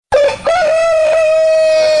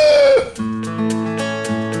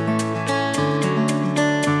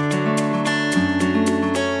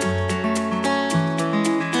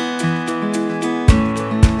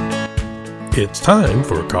time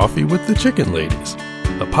for Coffee with the Chicken Ladies,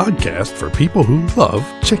 a podcast for people who love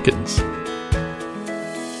chickens.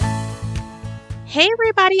 Hey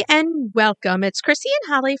everybody and welcome. It's Chrissy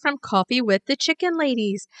and Holly from Coffee with the Chicken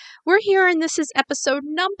Ladies. We're here and this is episode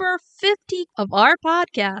number 50 of our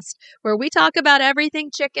podcast where we talk about everything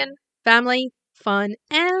chicken, family, fun,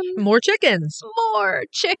 and more chickens. More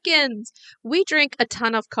chickens. We drink a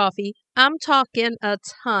ton of coffee. I'm talking a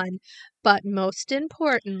ton. But most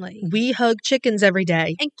importantly, we hug chickens every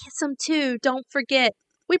day. And kiss them too. Don't forget.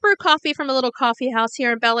 We brew coffee from a little coffee house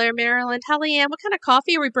here in Bel Air, Maryland. Holly Ann, what kind of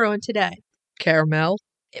coffee are we brewing today? Caramel.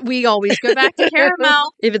 We always go back to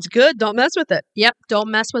caramel. If it's good, don't mess with it. Yep,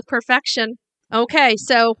 don't mess with perfection. Okay,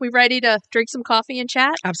 so we ready to drink some coffee and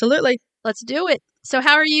chat? Absolutely. Let's do it. So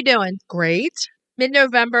how are you doing? Great.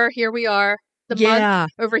 Mid-November, here we are. The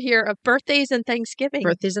month over here of birthdays and Thanksgiving.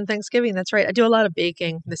 Birthdays and Thanksgiving, that's right. I do a lot of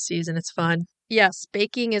baking this season. It's fun. Yes,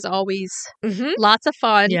 baking is always lots of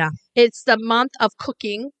fun. Yeah. It's the month of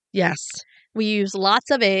cooking. Yes. We use lots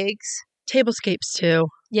of eggs. Tablescapes too.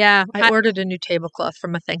 Yeah. I ordered a new tablecloth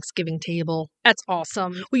from a Thanksgiving table. That's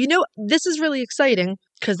awesome. Well, you know, this is really exciting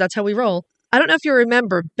because that's how we roll. I don't know if you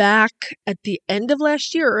remember, back at the end of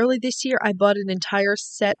last year or early this year, I bought an entire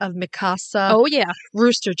set of Mikasa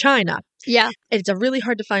rooster china. Yeah. It's a really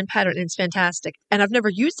hard to find pattern and it's fantastic. And I've never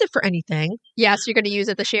used it for anything. Yeah, so you're going to use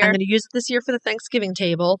it this year? I'm going to use it this year for the Thanksgiving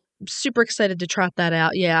table. I'm super excited to trot that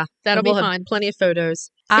out. Yeah. That'll be fun. fun. Plenty of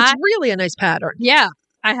photos. It's really a nice pattern. Yeah.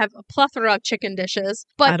 I have a plethora of chicken dishes.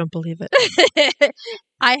 But I don't believe it.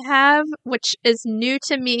 I have, which is new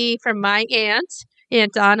to me from my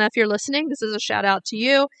Aunt Donna, if you're listening, this is a shout out to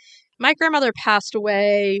you. My grandmother passed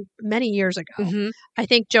away many years ago. I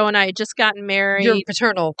think Joe and I had just gotten married. Your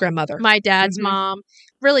paternal grandmother. My dad's mom.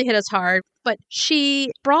 Really hit us hard. But she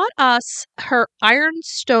brought us her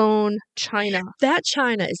ironstone china. That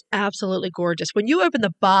china is absolutely gorgeous. When you open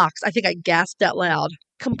the box, I think I gasped out loud.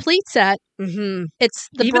 Complete set. It's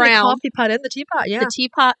the Even brown. the coffee pot and the teapot, yeah. The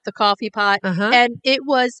teapot, the coffee pot. And it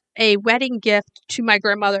was a wedding gift to my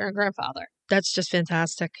grandmother and grandfather. That's just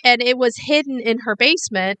fantastic. And it was hidden in her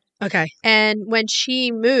basement. Okay. And when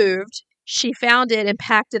she moved, she found it and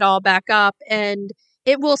packed it all back up. And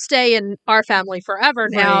it will stay in our family forever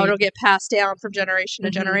now. Right. It'll get passed down from generation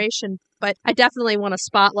to generation. But I definitely want to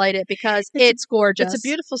spotlight it because it's gorgeous. It's a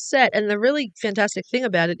beautiful set. And the really fantastic thing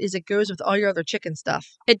about it is it goes with all your other chicken stuff.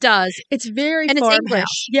 It does. It's very and farmhouse. It's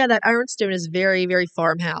English. Yeah, that ironstone is very, very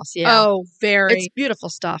farmhouse. Yeah. Oh, very. It's beautiful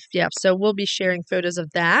stuff. Yeah. So we'll be sharing photos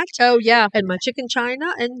of that. Oh, yeah. And my chicken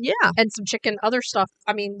china. And yeah. And some chicken other stuff.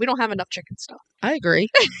 I mean, we don't have enough chicken stuff. I agree.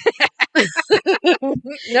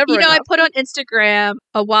 Never enough. I put on Instagram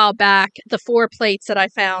a while back the 4 plates that I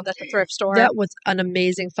found at the thrift store. That was an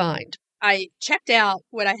amazing find. I checked out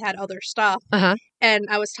when I had other stuff. And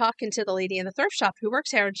I was talking to the lady in the thrift shop who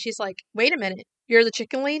works there. And she's like, wait a minute. You're the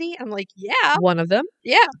chicken lady? I'm like, yeah. One of them?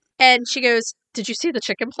 Yeah. And she goes, did you see the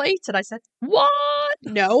chicken plates? And I said, what?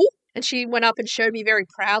 No. And she went up and showed me very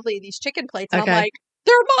proudly these chicken plates. And I'm like,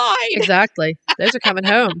 they're mine. Exactly. Those are coming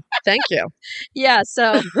home. Thank you. Yeah.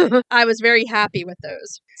 So I was very happy with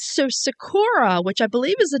those. So Sakura, which I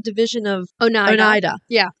believe is a division of Oneida.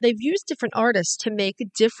 Yeah. They've used different artists to make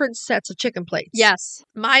different sets of chicken plates. Yes.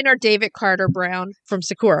 Mine are David Carter Brown. From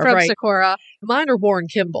Sakura, From right. Sakura. Mine are Warren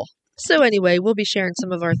Kimball. So anyway, we'll be sharing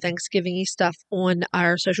some of our Thanksgiving-y stuff on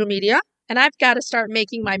our social media. And I've got to start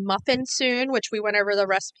making my muffin soon, which we went over the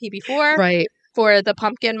recipe before. Right. For the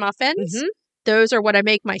pumpkin muffins. Those are what I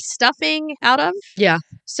make my stuffing out of. Yeah.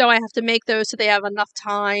 So I have to make those so they have enough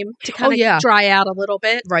time to kind of dry out a little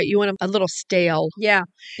bit. Right. You want them a little stale. Yeah,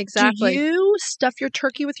 exactly. Do you stuff your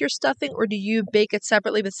turkey with your stuffing or do you bake it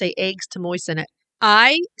separately with, say, eggs to moisten it?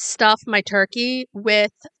 I stuff my turkey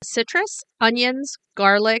with citrus, onions,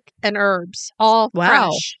 garlic, and herbs, all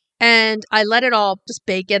fresh. And I let it all just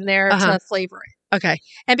bake in there to flavor it. Okay.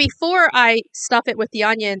 And before I stuff it with the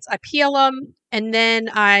onions, I peel them and then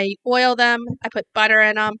I oil them. I put butter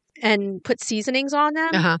in them and put seasonings on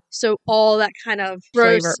them. So all that kind of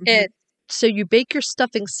roasts it. So you bake your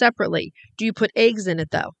stuffing separately. Do you put eggs in it,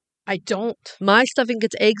 though? I don't. My stuffing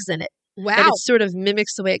gets eggs in it. Wow. But it sort of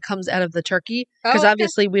mimics the way it comes out of the turkey. Because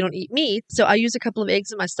obviously we don't eat meat. So I use a couple of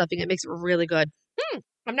eggs in my stuffing. It makes it really good.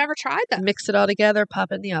 I've never tried that. Mix it all together,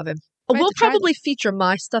 pop it in the oven. We'll probably feature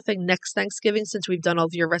my stuffing next Thanksgiving since we've done all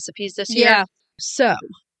of your recipes this year. Yeah. So,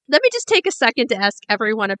 let me just take a second to ask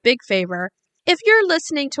everyone a big favor. If you're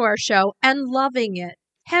listening to our show and loving it,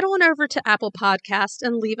 head on over to Apple Podcast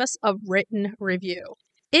and leave us a written review.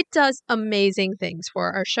 It does amazing things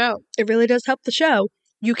for our show. It really does help the show.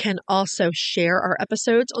 You can also share our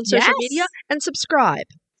episodes on social media and subscribe.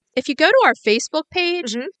 If you go to our Facebook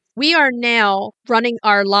page, We are now running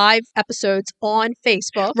our live episodes on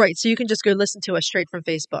Facebook. Right. So you can just go listen to us straight from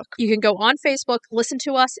Facebook. You can go on Facebook, listen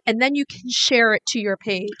to us, and then you can share it to your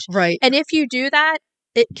page. Right. And if you do that,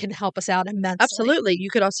 it can help us out immensely. Absolutely. You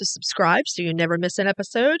could also subscribe so you never miss an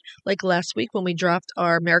episode, like last week when we dropped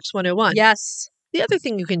our Merrick's 101. Yes. The other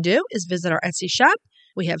thing you can do is visit our Etsy shop.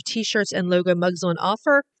 We have t-shirts and logo mugs on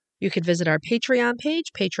offer. You could visit our Patreon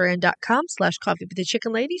page,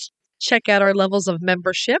 patreon.com/coffeewiththechickenladies. Check out our levels of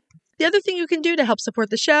membership. The other thing you can do to help support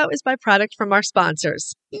the show is buy product from our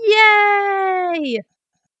sponsors. Yay!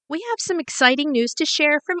 We have some exciting news to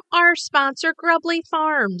share from our sponsor, Grubbly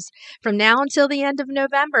Farms. From now until the end of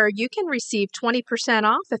November, you can receive 20%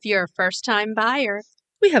 off if you're a first-time buyer.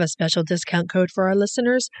 We have a special discount code for our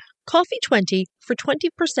listeners, Coffee20, for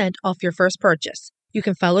 20% off your first purchase. You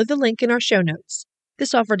can follow the link in our show notes.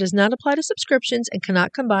 This offer does not apply to subscriptions and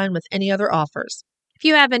cannot combine with any other offers. If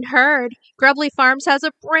you haven't heard, Grubbly Farms has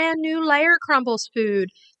a brand new Layer Crumbles food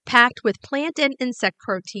packed with plant and insect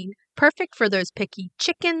protein, perfect for those picky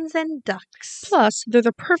chickens and ducks. Plus, they're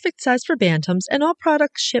the perfect size for bantams and all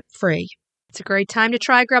products ship free. It's a great time to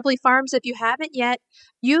try Grubbly Farms if you haven't yet.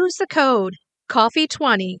 Use the code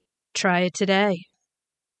COFFEE20. Try it today.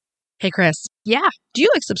 Hey, Chris. Yeah. Do you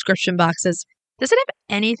like subscription boxes? Does it have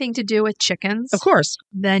anything to do with chickens? Of course.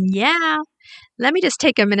 Then yeah. Let me just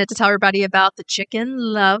take a minute to tell everybody about the Chicken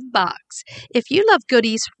Love Box. If you love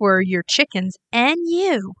goodies for your chickens and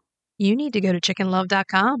you need to go to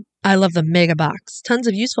chickenlove.com. I love the Mega Box. Tons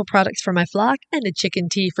of useful products for my flock and a chicken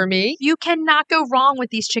tea for me. You cannot go wrong with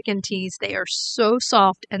these chicken teas. They are so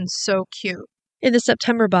soft and so cute. In the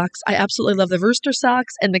September box, I absolutely love the rooster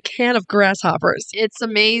socks and the can of grasshoppers. It's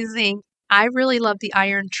amazing. I really love the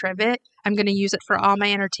iron trivet. I'm going to use it for all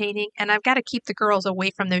my entertaining, and I've got to keep the girls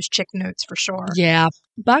away from those chick notes for sure. Yeah.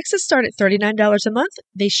 Boxes start at $39 a month.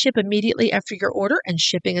 They ship immediately after your order, and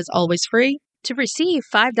shipping is always free. To receive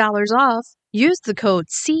 $5 off, use the code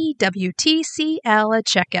CWTCL at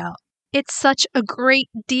checkout. It's such a great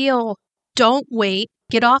deal. Don't wait.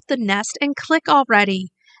 Get off the nest and click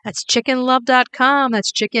already. That's chickenlove.com.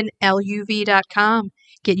 That's chickenluv.com.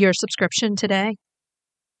 Get your subscription today.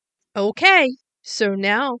 Okay, so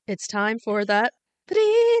now it's time for that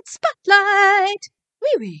Frit Spotlight.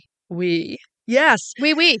 Oui. Yes.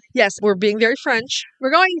 Oui. Yes, we're being very French.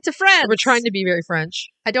 We're going to France. We're trying to be very French.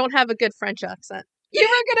 I don't have a good French accent. You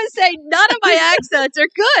were going to say none of my accents are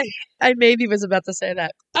good. I maybe was about to say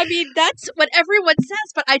that. I mean, that's what everyone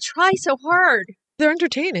says, but I try so hard. They're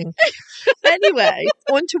entertaining. Anyway,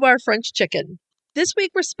 on to our French chicken. This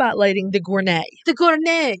week we're spotlighting the Gournay. The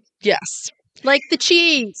Gournay. Yes. Like the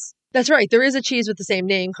cheese. That's right. There is a cheese with the same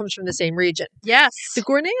name, comes from the same region. Yes. The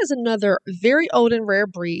Gournay is another very old and rare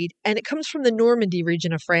breed, and it comes from the Normandy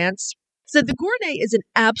region of France. So the Gournay is an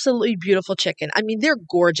absolutely beautiful chicken. I mean, they're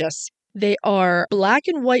gorgeous. They are black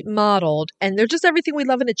and white mottled, and they're just everything we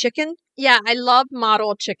love in a chicken. Yeah, I love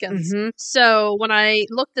mottled chickens. Mm-hmm. So when I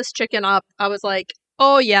looked this chicken up, I was like,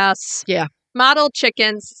 oh, yes. Yeah. Mottled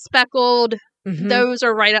chickens, speckled. Mm-hmm. Those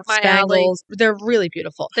are right up my alley. They're really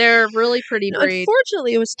beautiful. They're really pretty breed.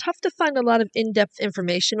 Unfortunately, it was tough to find a lot of in-depth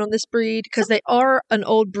information on this breed because they are an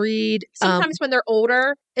old breed. Sometimes when they're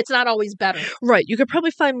older, it's not always better. Right. You could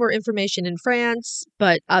probably find more information in France,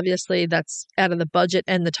 but obviously that's out of the budget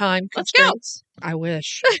and the time constraints. I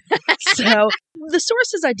wish. So the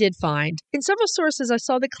sources I did find, in several sources I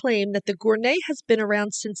saw the claim that the Gournay has been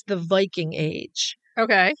around since the Viking Age.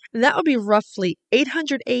 Okay. And that would be roughly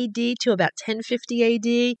 800 AD to about 1050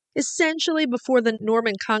 AD, essentially before the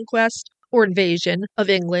Norman conquest or invasion of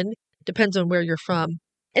England. Depends on where you're from.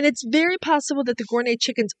 And it's very possible that the Gournay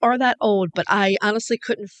chickens are that old, but I honestly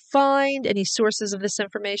couldn't find any sources of this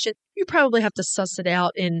information. You probably have to suss it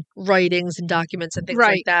out in writings and documents and things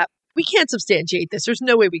like that. We can't substantiate this. There's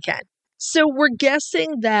no way we can. So we're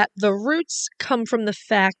guessing that the roots come from the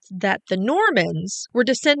fact that the Normans were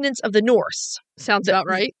descendants of the Norse. Sounds about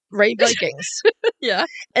right. Right, Vikings. Yeah.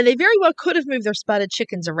 And they very well could have moved their spotted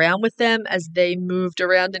chickens around with them as they moved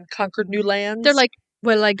around and conquered new lands. They're like,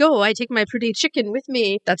 well, I go, I take my pretty chicken with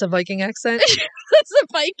me. That's a Viking accent? That's a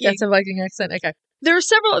Viking. That's a Viking accent. Okay. There are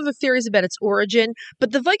several other theories about its origin,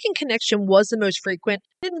 but the Viking connection was the most frequent.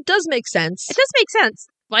 It does make sense. It does make sense.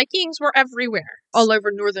 Vikings were everywhere. All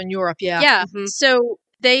over Northern Europe, yeah. Yeah. Mm-hmm. So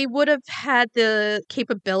they would have had the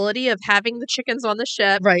capability of having the chickens on the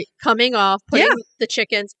ship, right, coming off, putting the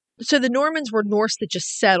chickens. So the Normans were Norse that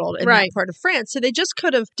just settled in that part of France. So they just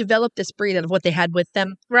could have developed this breed out of what they had with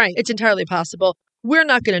them. Right. It's entirely possible. We're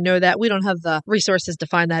not going to know that. We don't have the resources to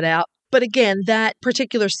find that out. But again, that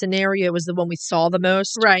particular scenario was the one we saw the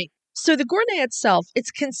most. Right. So the Gournay itself,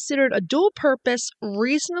 it's considered a dual-purpose,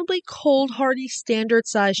 reasonably cold, hardy,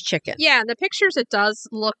 standard-sized chicken. Yeah, in the pictures it does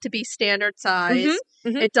look to be standard size.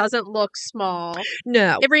 Mhm. It doesn't look small.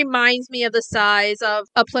 No. It reminds me of the size of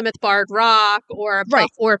a Plymouth Barred Rock or a Buff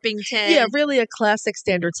Orpington. Yeah, really a classic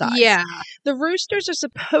standard size. Yeah. The roosters are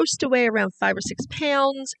supposed to weigh around 5 or 6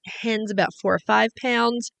 pounds, hens about 4 or 5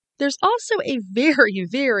 pounds. There's also a very,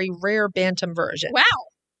 very rare bantam version. Wow.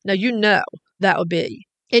 Now, you know that would be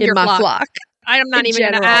In your my flock. flock. I'm not in even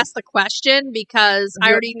going to general. ask the question because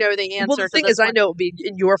I already know the answer Well, the to thing this is, I one. know it would be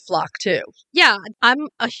in your flock, too. Yeah, I'm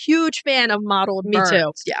a huge fan of mottled Me birds.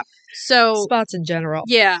 too. Yeah. So, Spots in general.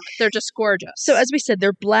 yeah, they're just gorgeous. So as we said,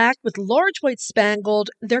 they're black with large white spangled.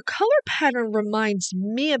 Their color pattern reminds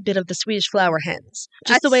me a bit of the Swedish flower hens.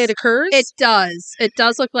 Just the way it occurs. It does. It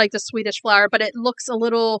does look like the Swedish flower, but it looks a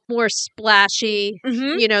little more splashy.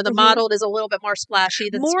 Mhm, You know, the mhm. mottled is a little bit more splashy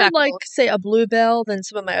than More speckled. like, say, a bluebell than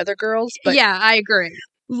some of my other girls. But Yeah, I agree.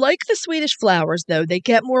 like the Swedish flowers, though, they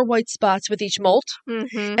get more white spots with each molt.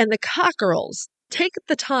 Mm-hmm. And the cockerels, take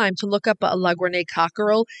the time to look up a La Gournay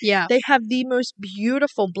cockerel. Yeah. They have the most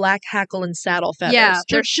beautiful black hackle and saddle feathers. Yeah,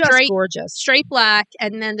 they're just straight- gorgeous. Straight black,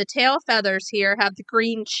 and then the tail feathers here have the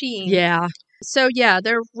green sheen. Yeah. So, yeah,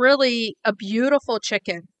 they're really a beautiful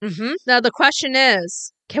chicken. Mm-hmm. Now, the question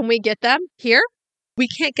is, can we get them here? We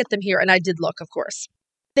can't get them here, and I did look, of course.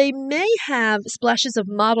 They may have splashes of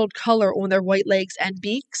mottled color on their white legs and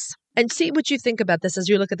beaks. And see what you think about this as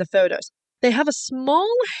you look at the photos. They have a small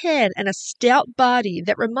head and a stout body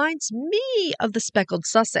that reminds me of the speckled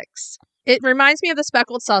Sussex. It reminds me of the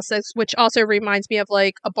speckled Sussex, which also reminds me of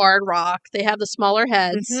like a barred rock. They have the smaller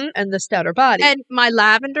heads. Mhm, and the stouter body. And my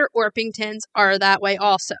lavender Orpingtons are that way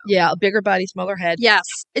also. Yeah, a bigger body, smaller head. Yes.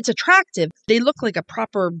 It's attractive. They look like a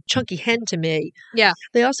proper chunky hen to me. Yeah.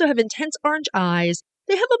 They also have intense orange eyes.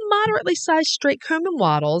 They have a moderately sized straight comb and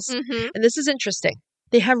wattles. Mm-hmm. And this is interesting.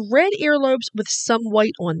 They have red earlobes with some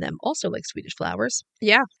white on them, also like Swedish flowers.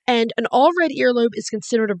 Yeah. And an all red earlobe is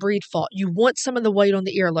considered a breed fault. You want some of the white on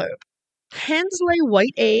the earlobe. Hens lay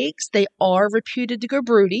white eggs. They are reputed to go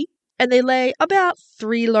broody. And they lay about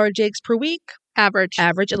 3 large eggs per week. Average.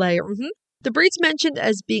 Average layer. Mm-hmm. The breed's mentioned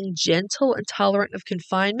as being gentle and tolerant of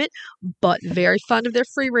confinement, but very fond of their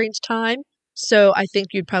free range time. So I think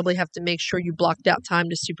you'd probably have to make sure you blocked out time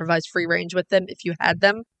to supervise free range with them if you had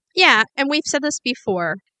them. Yeah, and we've said this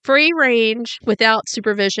before. Free range without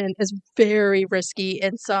supervision is very risky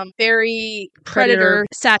in some very predator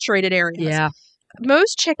saturated areas.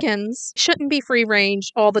 Most chickens shouldn't be free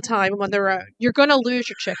range all the time on their own. You're going to lose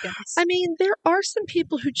your chickens. I mean, there are some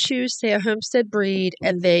people who choose, say, a homestead breed,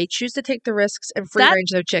 and they choose to take the risks and free range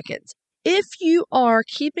their chickens. If you are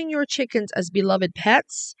keeping your chickens as beloved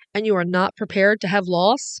pets and you are not prepared to have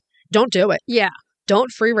loss, don't do it. Yeah.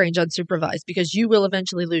 Don't free range unsupervised because you will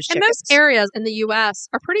eventually lose And chickens. most areas in the U.S.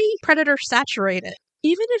 are pretty predator saturated.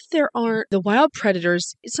 Even if there aren't the wild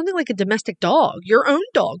predators, it's something like a domestic dog. Your own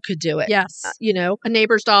dog could do it. Yes. You know? A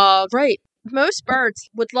neighbor's dog. Right. Most birds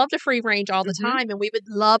would love to free range all the Mhm. time, and we would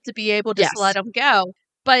love to be able to Yes. just let them go.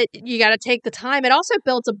 But you got to take the time. It also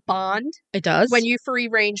builds a bond It does. when you free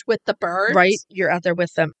range with the birds. Right. You're out there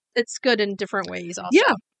with them. It's good in different ways also.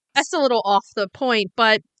 Yeah. That's a little off the point,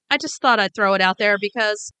 but I just thought I'd throw it out there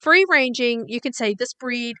because free ranging, you can say this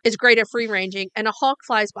breed is great at free ranging, and a hawk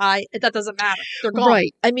flies by, that doesn't matter. They're gone.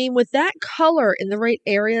 Right. I mean, with that color in the right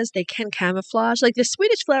areas, they can camouflage. Like the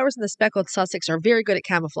Swedish flowers and the speckled Sussex are very good at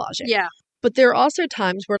camouflaging. Yeah. But there are also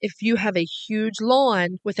times where if you have a huge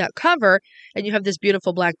lawn without cover and you have this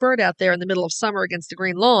beautiful black bird out there in the middle of summer against a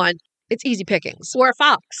green lawn, it's easy pickings. Or a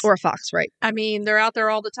fox. Or a fox, right. I mean, they're out there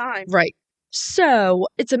all the time. Right. So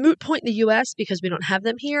it's a moot point in the U.S. because we don't have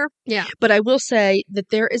them here. Yeah. But I will say that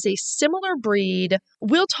there is a similar breed.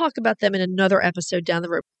 We'll talk about them in another episode down the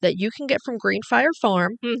road that you can get from Greenfire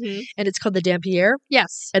Farm, Mm-hmm. and it's called the Dampierre,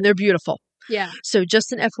 Yes. and they're beautiful. Yeah. So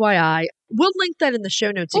just an FYI, we'll link that in the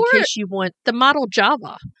show notes in Or- case you want. The model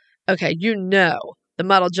Java, Okay, you know the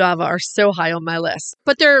model Java are so high on my list.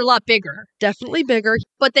 but they're a lot bigger. Definitely bigger.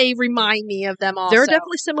 But they remind me of them also. There are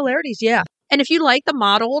definitely similarities, yeah. And if you like the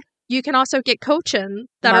modeled, you can also get Cochin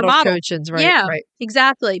that are modeled. Cochins, right? Yeah. Right.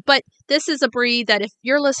 Exactly. But this is a breed that if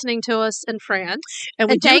you're listening to us in France, And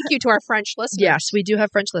we and do thank you to our French listeners. Yes, we do have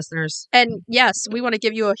French listeners. And yes, we want to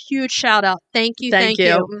give you a huge shout out. Thank you. Thank you.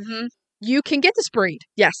 you. Mhm. You can get this breed.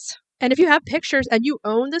 Yes. And if you have pictures and you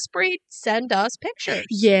own this breed, send us pictures.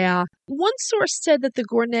 Yeah. One source said that the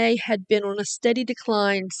Gournay had been on a steady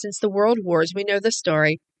decline since the World Wars. We know this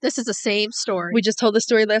story. This is the same story. We just told the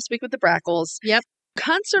story last week with the Brackles. Yep.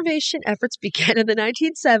 Conservation efforts began in the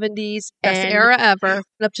 1970s Best and era ever.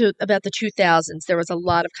 up to about the 2000s. There was a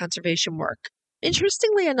lot of conservation work.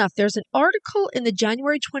 Interestingly enough, there's an article in the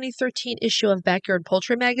January 2013 issue of Backyard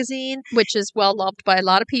Poultry magazine. Which is well loved by a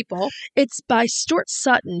lot of people. It's by Stuart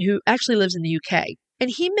Sutton, who actually lives in the UK. And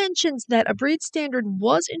he mentions that a breed standard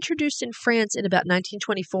was introduced in France in about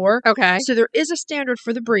 1924. Okay. So there is a standard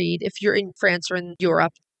for the breed if you're in France or in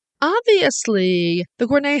Europe. Obviously, the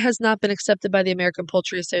Gournay has not been accepted by the American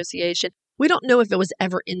Poultry Association. We don't know if it was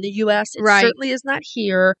ever in the U.S. It Right. certainly is not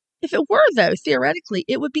here. If it were, though, theoretically,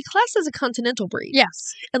 it would be classed as a continental breed.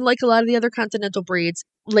 Yes. And like a lot of the other continental breeds,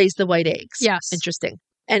 lays the white eggs. Yes. Interesting.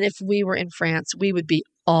 And if we were in France, we would be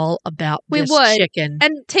all about We this would. chicken.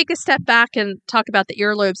 And take a step back and talk about the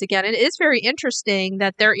earlobes again. It is very interesting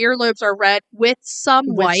that their earlobes are red with some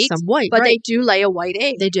With white, some white, but they right. do lay a white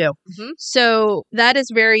egg. They do. So that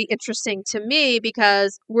is very interesting to me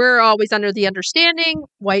because we're always under the understanding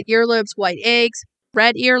white earlobes, white eggs,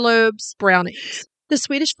 red earlobes, brown eggs. The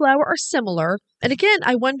Swedish flower are similar. And again,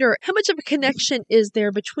 I wonder how much of a connection is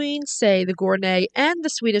there between, say, the Gournay and the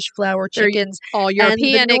Swedish flower They're chickens all and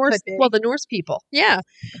European, the it Norse, could be. well, the Norse people. Yeah,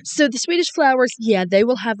 So the Swedish flowers, yeah, they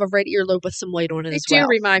will have a red earlobe with some white on it they as do well.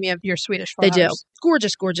 remind me of your Swedish They flowers. do.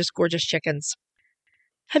 Gorgeous, gorgeous, gorgeous chickens.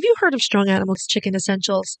 Have you heard of Strong Animals Chicken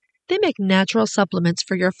Essentials? They make natural supplements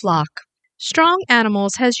for your flock. Strong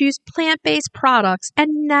Animals has used plant-based products and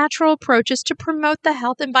natural approaches to promote the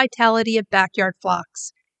health and vitality of backyard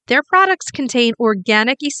flocks. Their products contain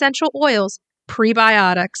organic essential oils,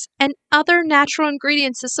 prebiotics, and other natural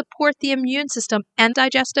ingredients to support the immune system and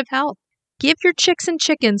digestive health. Give your chicks and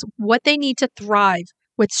chickens what they need to thrive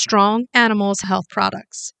with Strong Animals health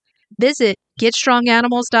products. Visit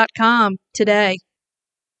GetStrongAnimals.com today.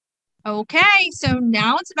 Okay, so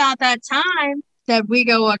now it's about that time that we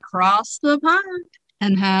go across the pond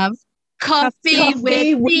and have coffee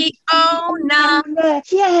with Fiona.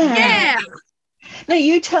 Yeah. Now,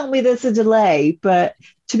 you tell me there's a delay, but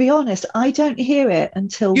to be honest, I don't hear it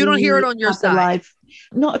until You don't we hear it on your have the side. live.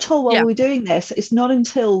 Not at all while Yeah. we're doing this. It's not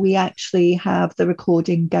until we actually have the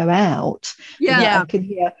recording go out that I can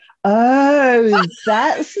hear, oh,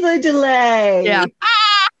 that's the delay. Yeah.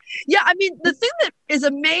 Yeah, I mean, the thing that is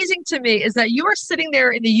amazing to me is that you are sitting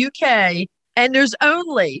there in the UK and there's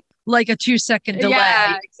only like a 2-second delay,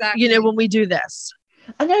 Yeah, exactly. when we do this.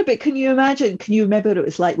 I know, but can you imagine? Can you remember what it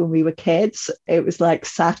was like when we were kids? It was like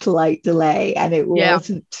satellite delay, and it Yeah.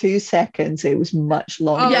 wasn't 2 seconds. It was much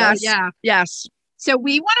longer. Oh, Yes. yeah. Yes. So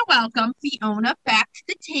we want to welcome Fiona back to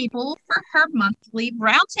the table for her monthly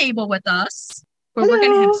roundtable with us, where we're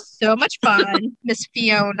going to have Hello. so much fun, Miss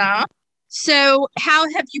Fiona. So how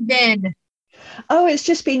have you been? Oh, it's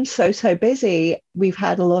just been so busy. We've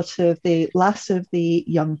had a lot of the last of the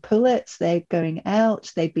young pullets. They're going out.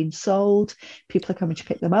 They've been sold. People are coming to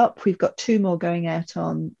pick them up. We've got 2 more going out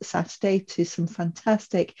on Saturday to some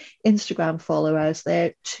fantastic Instagram followers.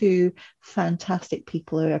 They're 2 fantastic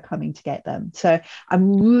people who are coming to get them. So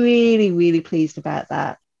I'm really, really pleased about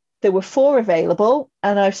that. There were 4 available,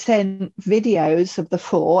 and I've sent videos of the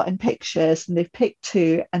 4 and pictures, and they've picked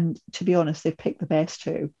 2. And to be honest, they've picked the best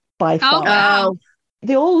 2 by far. wow.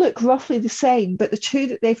 They all look roughly the same, but the 2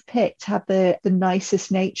 that they've picked have the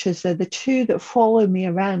nicest natures. They're the 2 that follow me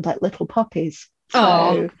around like little puppies.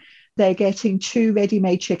 Oh. So they're getting 2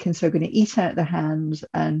 ready-made chickens who are going to eat out their hands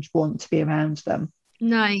and want to be around them.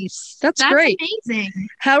 Nice. That's great. Amazing.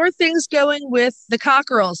 How are things going with the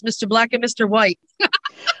cockerels, Mr. Black and Mr. White?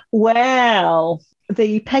 Well,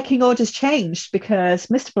 the pecking order's changed because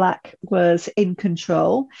Mr. Black was in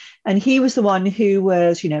control, and he was the one who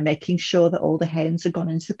was, making sure that all the hens had gone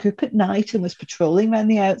into the coop at night and was patrolling around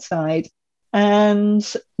the outside. And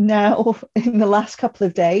now, in the last couple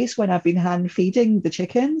of days, when I've been hand feeding the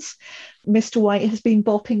chickens, Mr. White has been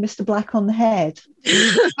bopping Mr. Black on the head.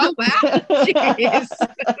 Oh, wow. Jeez.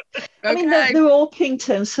 I mean, they're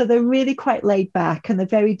Orpingtons, so they're really quite laid back and they're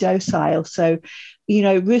very docile. So,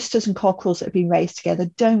 roosters and cockerels that have been raised together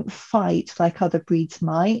don't fight like other breeds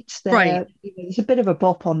might. Right. There's a bit of a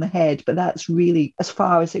bop on the head, but that's really as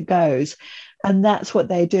far as it goes. And that's what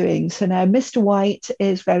they're doing. So now Mr. White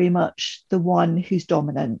is very much the one who's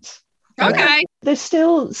dominant. Okay. They're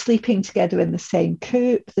still sleeping together in the same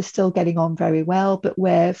coop. They're still getting on very well. But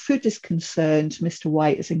where food is concerned, Mr.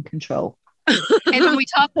 White is in control. And when we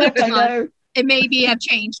talk next I month, know. it maybe have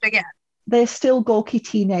changed again. They're still gawky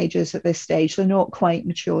teenagers at this stage. They're not quite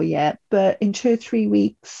mature yet. But in 2 or 3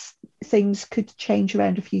 weeks, things could change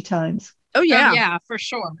around a few times. Oh, yeah. Oh, yeah, for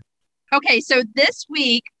sure. Okay, so this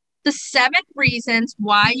week, the 7 reasons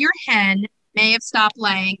why your hen may have stopped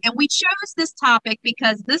laying. And we chose this topic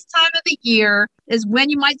because this time of the year is when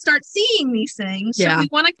you might start seeing these things. Yeah. So we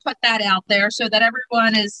want to put that out there so that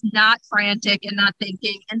everyone is not frantic and not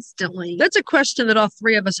thinking instantly. That's a question that all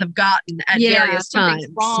three of us have gotten at various something's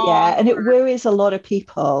times. wrong. Yeah, and it or- worries a lot of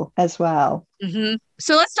people as well. Mm-hmm.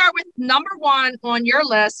 So let's start with number one on your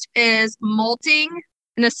list is molting,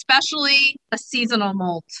 and especially a seasonal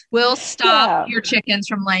molt will stop your chickens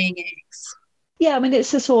from laying eggs. Yeah, I mean, it's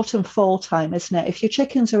this autumn fall time, isn't it? If your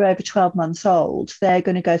chickens are over 12 months old, they're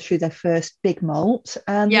going to go through their first big molt,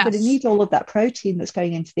 and they're going to need all of that protein that's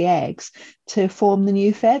going into the eggs to form the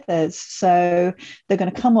new feathers. So they're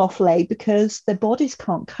going to come off late because their bodies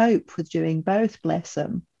can't cope with doing both, bless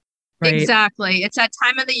them. Right. Exactly. It's that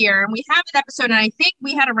time of the year. And we have an episode, and I think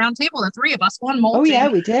we had a round table, the three of us, on molting. Oh, yeah,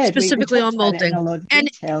 we did. Specifically we on molting. in a lot of And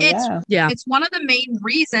detail, It's one of the main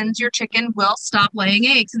reasons your chicken will stop laying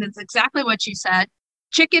eggs. And it's exactly what you said.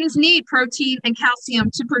 Chickens need protein and calcium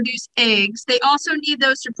to produce eggs. They also need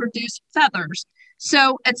those to produce feathers.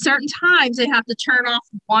 So at certain times, they have to turn off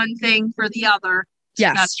one thing for the other.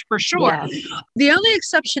 Yes. That's for sure. Yes. The only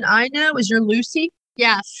exception I know is your Lucy,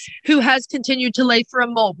 Yes. who has continued to lay for a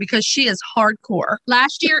molt because she is hardcore.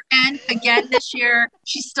 Last year and again this year,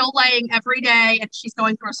 she's still laying every day and she's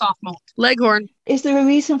going through a soft molt. Leghorn. Is there a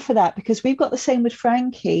reason for that? Because we've got the same with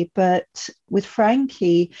Frankie, but with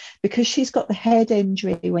Frankie, because she's got the head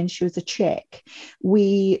injury when she was a chick,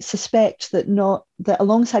 we suspect that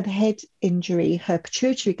alongside the head injury, her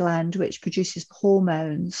pituitary gland, which produces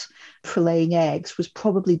hormones for laying eggs, was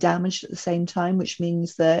probably damaged at the same time, which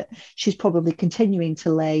means that she's probably continuing to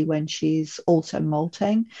lay when she's also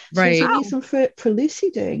molting. So Right. there's a reason for Lucy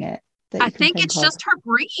doing it. I think it's just her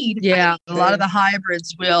breed. Yeah. A lot of the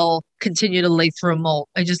hybrids will continue to lay through a molt.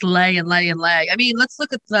 They just lay and lay and lay. I mean, let's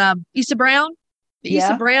look at Issa Brown.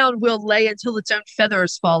 Issa Brown will lay until its own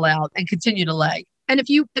feathers fall out and continue to lay. And if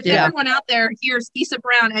everyone out there hears Issa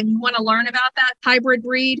Brown and you want to learn about that hybrid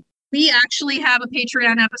breed, we actually have a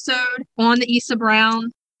Patreon episode on the Issa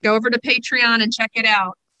Brown. Go over to Patreon and check it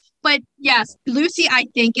out. But yes, Lucy, I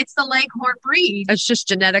think it's the Leghorn breed. It's just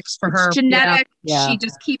genetics for her. It's genetic. Yeah. She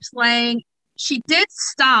just keeps laying. She did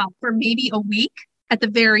stop for maybe a week at the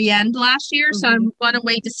very end last year. So I'm going to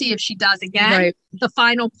wait to see if she does again. Right. The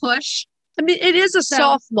final push. I mean, it is a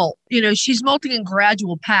soft molt. You know, she's molting in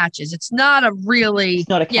gradual patches. It's not a really It's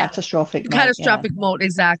not a catastrophic molt.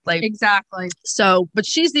 Exactly. Exactly. So, but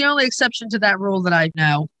she's the only exception to that rule that I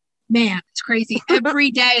know. Man, it's crazy.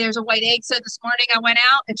 Every day there's a white egg. So this morning I went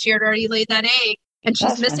out and she had already laid that egg and she's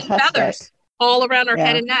That's missing fantastic. feathers all around her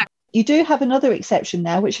head and neck. You do have another exception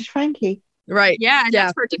now, which is Frankie. Right. Yeah. And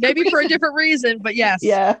that's for a different Maybe for a reason. different reason, but yes.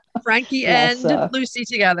 Yeah. Frankie Yes, and Lucy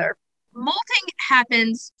together. Molting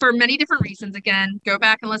happens for many different reasons. Again, go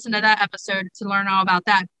back and listen to that episode to learn all about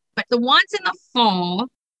that. But the ones in the fall,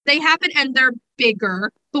 they happen and they're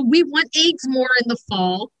bigger, but we want eggs more in the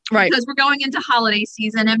fall. Right. Because we're going into holiday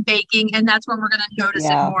season and baking, and that's when we're going to notice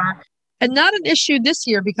it more. And not an issue this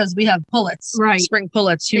year because we have pullets, Right. spring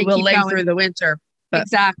pullets who They will keep lay going. through the winter. But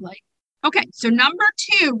Exactly. Okay, so number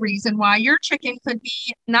 2 reason why your chicken could be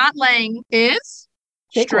not laying is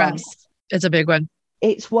Big stress. one. It's a big one.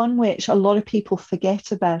 It's one which a lot of people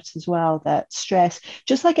forget about as well, that stress,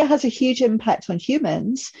 just like it has a huge impact on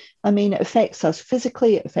humans. I mean, it affects us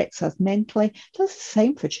physically, it affects us mentally. It does the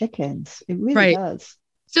same for chickens. It really does.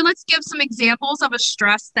 So let's give some examples of a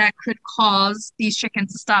stress that could cause these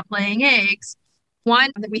chickens to stop laying eggs. One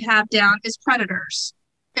that we have down is predators.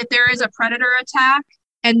 If there is a predator attack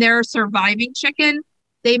and they're a surviving chicken,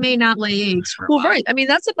 they may not lay eggs for a while. Right. I mean,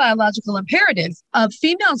 that's a biological imperative. A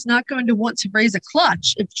female's not going to want to raise a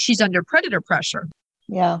clutch if she's under predator pressure.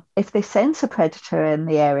 Yeah. If they sense a predator in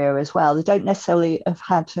the area as well, they don't necessarily have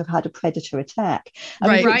had a predator attack.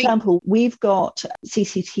 I mean, for example, we've got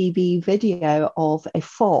CCTV video of a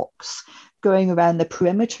fox going around the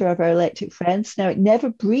perimeter of our electric fence. Now, it never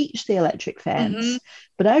breached the electric fence,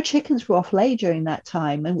 but our chickens were off lay during that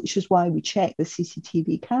time, and which is why we checked the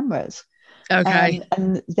CCTV cameras. Okay.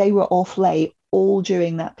 And they were off lay all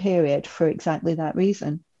during that period for exactly that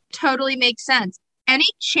reason. Totally makes sense. Any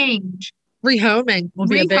change, Rehoming will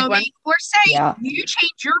be a big one. or say you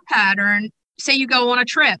change your pattern, say you go on a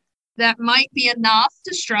trip, that might be enough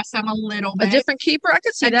to stress them a little bit. A different keeper, I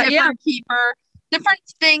could see that. Different keeper, different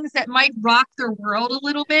things that might rock their world a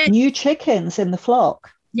little bit. New chickens in the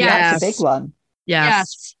flock. Yes. That's a big one.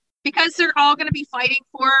 Yes. Because they're all going to be fighting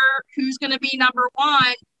for who's going to be number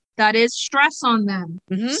one. that is stress on them.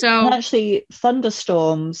 Mhm. And So actually,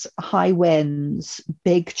 thunderstorms, high winds,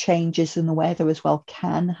 big changes in the weather as well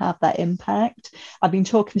can have that impact. I've been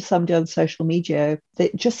talking to somebody on social media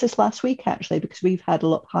that just this last week, actually, because we've had a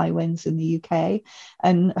lot of high winds in the UK,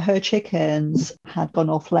 and her chickens had gone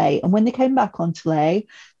off lay. And when they came back onto lay,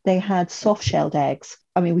 they had soft-shelled eggs.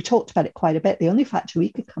 I mean, we talked about it quite a bit. The only factor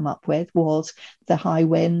we could come up with was the high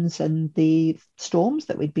winds and the storms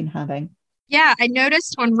that we'd been having. yeah, I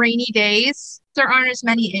noticed on rainy days, there aren't as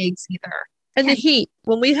many eggs either. And the heat,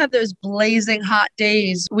 when we have those blazing hot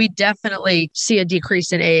days, we definitely see a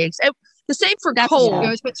decrease in eggs. And the same for That cold. Yeah.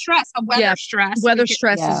 goes with stress, a weather Yeah. stress. Weather We could-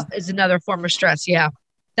 stress Yeah. is another form of stress. Yeah.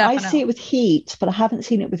 I definitely. see it with heat, but I haven't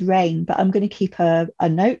seen it with rain. But I'm going to keep a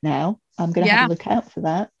note now. I'm going to have a look out for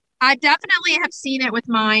that. I definitely have seen it with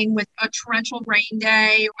mine with a torrential rain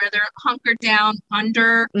day where they're hunkered down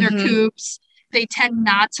under their Mhm. coops. They tend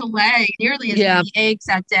not to lay nearly as Yeah. many eggs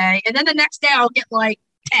that day. And then the next day I'll get like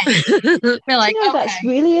 10. They're like, You know, okay. that's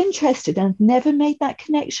really interesting. I've never made that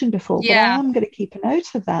connection before, but I Yeah. am going to keep a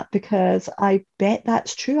note of that because I bet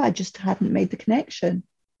that's true. I just hadn't made the connection.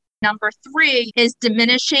 Number 3 is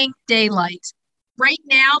diminishing daylight. Right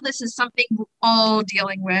now, this is something we're all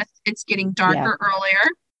dealing with. It's getting darker earlier.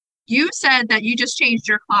 You said that you just changed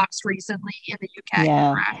your clocks recently in the UK,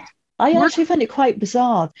 Yeah. correct? I We're- actually find it quite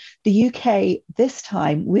bizarre. The UK, this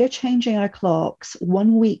time, we're changing our clocks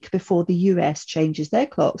 1 week before the US changes their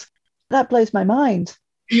clocks. That blows my mind.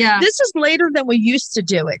 Yeah. This is later than we used to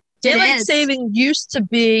do it. It Daylight is. saving used to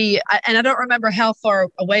be, and I don't remember how far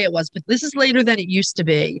away it was, but this is later than it used to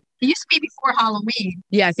be. It used to be before Halloween.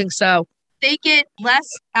 Yeah, I think so. They get less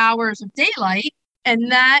hours of daylight,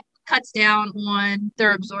 and that cuts down on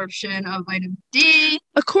their absorption of vitamin D.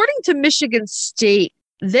 According to Michigan State,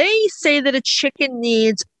 they say that a chicken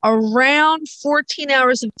needs around 14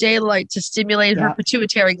 hours of daylight to stimulate her Yeah.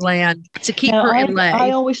 pituitary gland to keep Now, her in lay.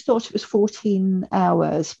 I always thought it was 14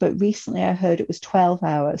 hours, but recently I heard it was 12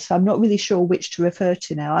 hours. So I'm not really sure which to refer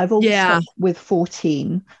to now. I've always Yeah. stuck with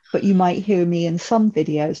 14, but you might hear me in some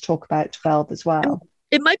videos talk about 12 as well.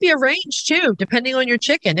 It might be a range too, depending on your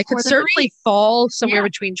chicken. It could Or the certainly fall somewhere Yeah.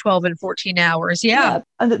 between 12 and 14 hours. Yeah.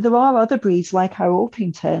 And that there are other breeds like our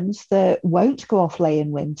Orpingtons that won't go off lay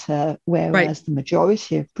in winter, whereas the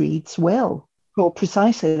majority of breeds will, for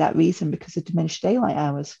precisely that reason, because of diminished daylight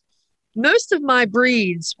hours. Most of my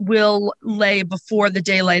breeds will lay before the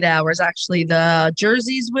daylight hours. Actually, the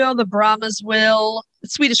Jerseys will, the Brahmas will, the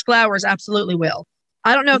Swedish Flowers absolutely will.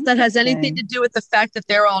 I don't know if that has anything to do with the fact that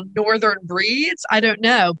they're all northern breeds. I don't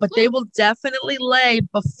know, but they will definitely lay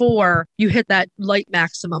before you hit that light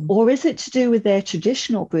maximum. Or is it to do with their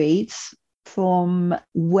traditional breeds from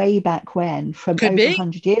way back when, from Could over be.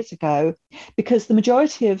 100 years ago? Because the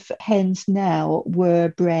majority of hens now were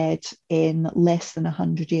bred in less than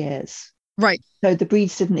 100 years. Right, So the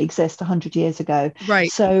breeds didn't exist 100 years ago.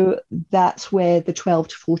 right. So that's where the 12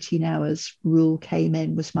 to 14 hours rule came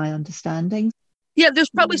in, was my understanding. Yeah, there's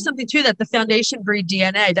probably something to that. The foundation breed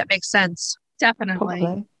DNA. That makes sense. Definitely.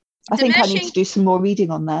 Probably. I think I need Diminishing- to do some more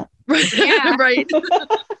reading on that. Yeah. Right.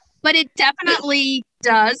 But it definitely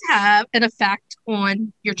does have an effect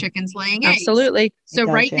on your chicken's laying eggs. Absolutely. So It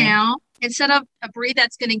does, right yeah. now, instead of a breed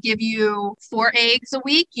that's going to give you 4 eggs a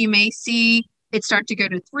week, you may see it start to go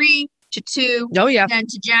to 3 to 2, Oh, yeah. then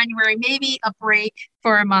to January, maybe a break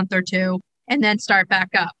for a month or 2, and then start back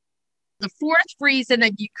up. The fourth reason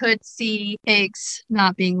that you could see eggs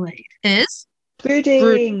not being laid is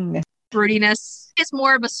Brooding. broodiness. It's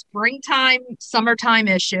more of a springtime, summertime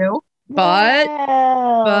issue. But-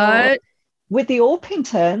 Well, But with the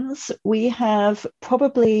Orpingtons, we have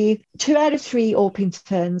probably 2 out of 3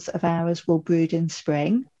 Orpingtons of ours will brood in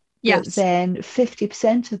spring. But Yes. then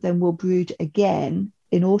 50% of them will brood again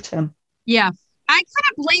in autumn. Yeah. I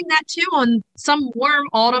kind of blame that too on some warm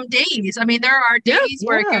autumn days. I mean, there are Yeah, days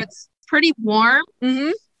where it yeah. gets pretty warm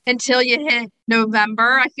mhm. until you hit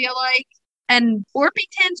November, I feel like. And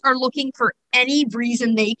Orpingtons are looking for any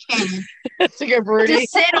reason they can to get broody. to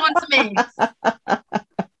sit on some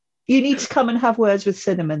eggs. You need to come and have words with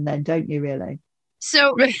Cinnamon then, don't you, really?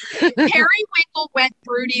 So Periwinkle went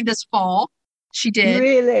broody this fall. She did.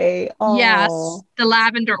 Really? Oh. Yes, the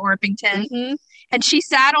lavender Orpington. Mhm. And she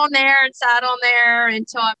sat on there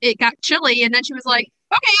until it got chilly. And then she was like,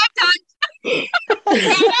 okay, I'm done.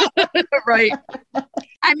 Right.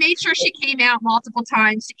 I made sure she came out multiple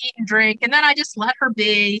times to eat and drink. And then I just let her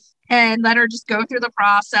be and let her just go through the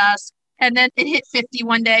process. And then it hit 50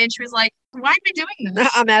 one day. And she was like, why am I doing this?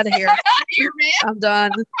 I'm out of here. Out of here, man. I'm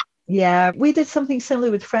done. Yeah, we did something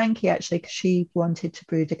similar with Frankie actually, because she wanted to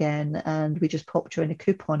brood again, and we just popped her in a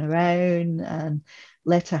coop on her own and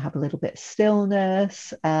let her have a little bit of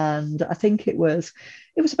stillness. And I think it was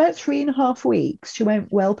about 3.5 weeks. She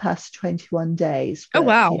went well past 21 days. Oh, But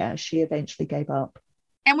wow. yeah, she eventually gave up.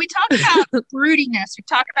 And we talked about broodiness. We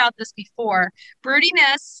talked about this before.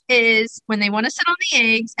 Broodiness is when they want to sit on the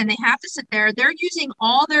eggs and they have to sit there. They're using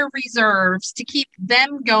all their reserves to keep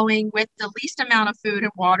them going with the least amount of food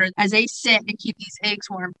and water as they sit and keep these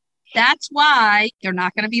eggs warm. That's why they're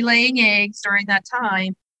not going to be laying eggs during that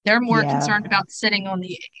time. They're more Yeah. concerned about sitting on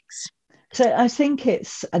the eggs. So I think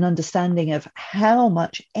it's an understanding of how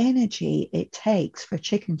much energy it takes for a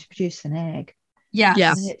chicken to produce an egg. Yes.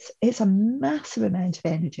 Yeah. I mean, it's a massive amount of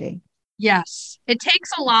energy. Yes. It takes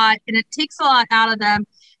a lot, and it takes a lot out of them.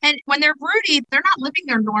 And when they're broody, they're not living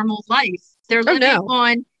their normal life. They're living no.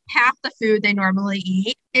 on half the food they normally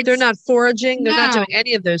eat. They're not foraging. They're not No. doing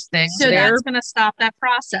any of those things. So They're that's going to stop that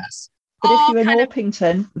process. But if All you're in kind of-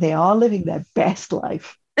 Orpington, they are living their best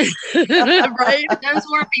life. right. those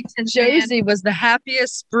Orpingtons, man. Josie was the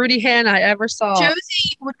happiest broody hen I ever saw.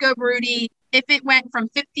 Josie would go broody if it went from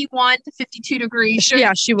 51 to 52 degrees. She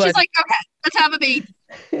would. She's like, okay, let's have a baby.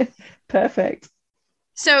 Perfect.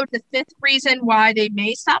 So the fifth reason why they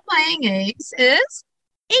may stop laying eggs is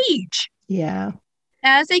age. Yeah.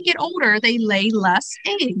 As they get older, they lay less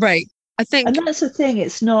eggs. Right. I think And that's the thing.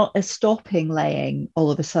 It's not a stopping laying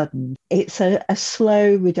all of a sudden. It's a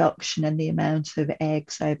slow reduction in the amount of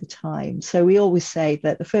eggs over time. So we always say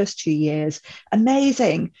that the first 2 years,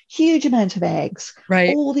 amazing, huge amount of eggs,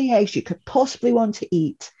 right. all the eggs you could possibly want to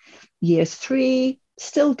eat. Years 3,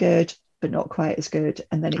 still good, but not quite as good.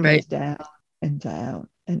 And then it Right. goes down and down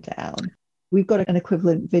and down. We've got an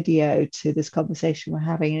equivalent video to this conversation we're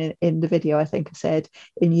having. In the video, I think I said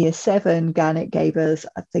in year 7, Garnet gave us,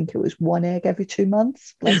 I think it was 1 egg every 2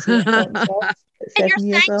 months. Bless her, at And 7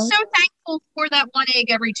 you're years old. so thankful for that 1 egg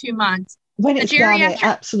every 2 months. When the it's Garnet, geriatric-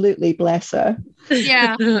 absolutely bless her.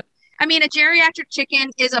 Yeah. I mean, a geriatric chicken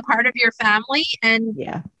is a part of your family, and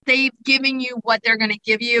Yeah, they've given you what they're going to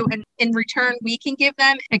give you. And in return, we can give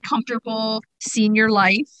them a comfortable senior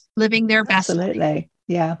life, living their best life. absolutely.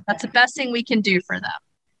 Yeah, That's the best thing we can do for them.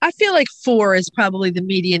 I feel like 4 is probably the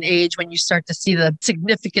median age when you start to see the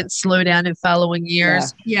significant slowdown in following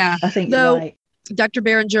years. Yeah. I think Though- you're right. Dr.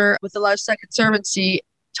 Behringer with the Livestock Conservancy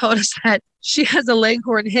told us that she has a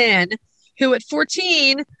leghorn hen who at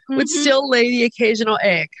 14 would Mhm. still lay the occasional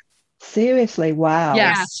egg. Seriously, wow.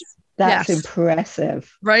 Yes. That's yes.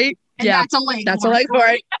 impressive. Right? And yeah. that's a leghorn. That's a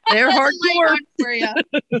leghorn. They're That's a hardcore. leghorn for you.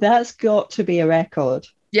 That's got to be a record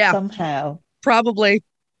Yeah, somehow. probably.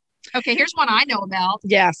 Okay, here's one I know about.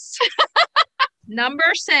 Yes. Number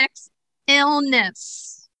 6,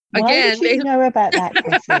 illness. Why Again, did you know about that,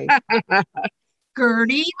 Chrissy?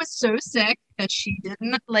 Gertie was so sick that she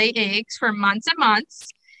didn't lay eggs for months and months.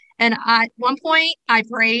 And at one point, I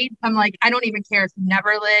prayed. I'm like, I don't even care if you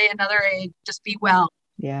never lay another egg, just be well.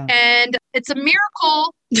 Yeah. And it's a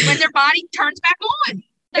miracle when their body turns back on.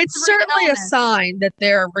 That's It's the real certainly a illness. sign that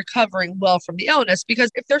they're recovering well from the illness,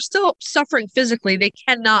 because if they're still suffering physically, they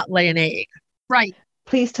cannot lay an egg. Right.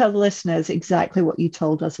 Please tell the listeners exactly what you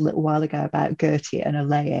told us a little while ago about Gertie and her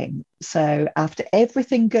laying. So after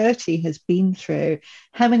everything Gertie has been through,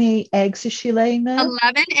 how many eggs is she laying now?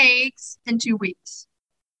 11 eggs in 2 weeks.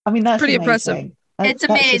 I mean, that's Pretty amazing. impressive. It's That's a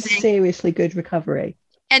amazing. seriously good recovery.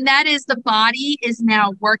 And that is the body is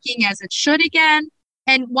now working as it should again.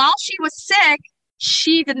 And while she was sick,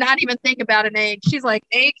 she did not even think about an egg. She's like,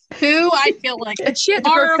 egg, poo, I feel like. And she had to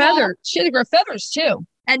grow Horrible. feathers. She had to grow feathers too.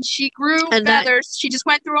 And she grew And that- feathers. She just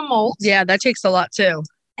went through a molt. Yeah, that takes a lot too.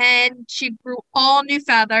 And she grew all new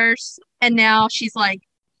feathers. And now she's like,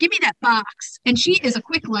 give me that box. And she is a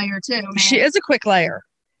quick layer too, man. She is a quick layer.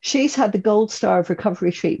 She's had the gold star of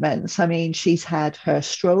recovery treatments. I mean, she's had her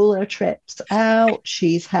stroller trips out.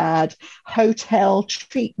 She's had hotel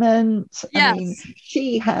treatment. Yes. I mean,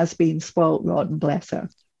 she has been spoiled rotten, bless her. And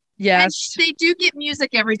Yes. they do get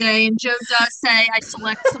music every day. And Joe does say I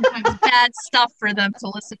select sometimes bad stuff for them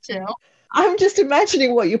to listen to. I'm just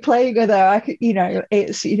imagining what you're playing with her. I could,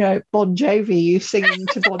 it's, Bon Jovi, you singing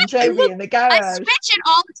to Bon Jovi in the I garage. switch it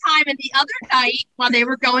all the time. And the other night, while they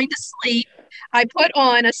were going to sleep, I put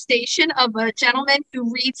on a station of a gentleman who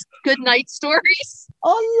reads good night stories.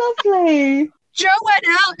 Oh, lovely. Joe went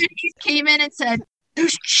out and he came in and said,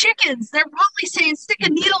 those chickens, they're probably saying stick a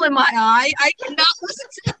needle in my eye. I cannot listen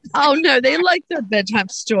to them. Oh no, they like their bedtime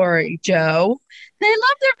story, Joe. They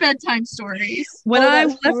love their bedtime stories. When Oh, I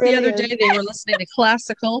that's left the other day, brilliant. they were listening to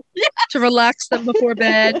classical to relax them before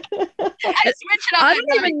bed. I switch it up. I at don't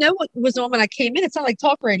night. even know what was on when I came in. It sounded like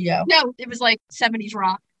talk radio. No, it was like 70s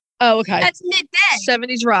rock. Oh, okay. That's midday.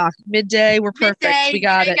 70s rock. Midday. We're perfect. Midday, We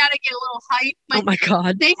got they it. got to get a little hype. Oh my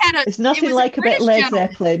God. They had It's nothing was like a bit British Led gentleman.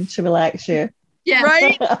 Zeppelin to relax you. Yeah.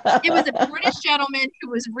 Right? It was a British gentleman who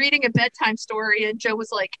was reading a bedtime story, and Joe was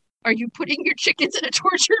like, "Are you putting your chickens in a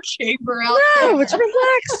torture chamber out there?" No, it's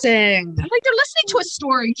relaxing. I'm like, they're listening to a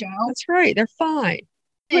story, Joe. That's right. They're fine.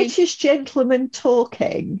 British gentleman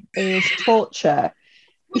talking is torture.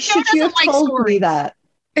 Well, Joe Should you have doesn't like told me stories. that?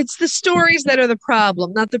 It's the stories that are the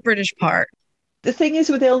problem, not the British part. The thing is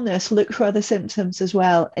with illness, look for other symptoms as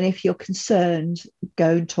well. And if you're concerned,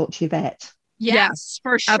 go and talk to your vet. Yes,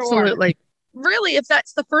 for sure. Absolutely. Really, if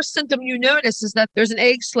that's the first symptom you notice is that there's an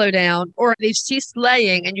egg slowdown or they've ceased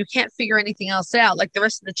laying and you can't figure anything else out, like the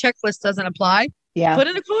rest of the checklist doesn't apply, Yeah. put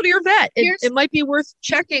in a call to your vet. It might be worth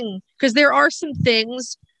checking because there are some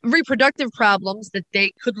things, reproductive problems that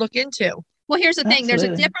they could look into. Well, here's the thing. There's a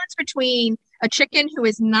Absolutely. difference between a chicken who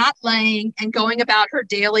is not laying and going about her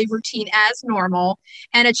daily routine as normal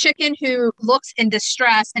and a chicken who looks in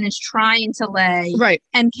distress and is trying to lay Right.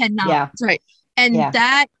 and cannot. Yeah. Right. And Yeah.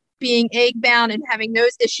 that being egg bound and having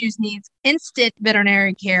those issues needs instant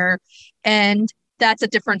veterinary care. And that's a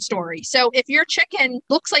different story. So if your chicken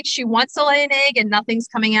looks like she wants to lay an egg and nothing's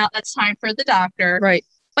coming out, that's time for the doctor. Right.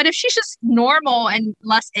 But if she's just normal and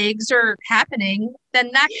less eggs are happening,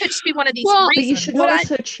 then that could just be one of these Well, reasons. But you should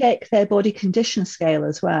also check their body condition scale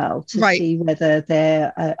as well to Right. see whether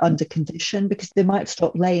they're under condition, because they might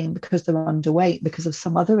stop laying because they're underweight because of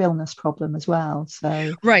some other illness problem as well.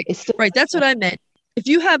 So Right. it's still Right. That's what I meant. If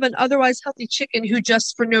you have an otherwise healthy chicken who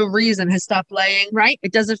just for no reason has stopped laying, right?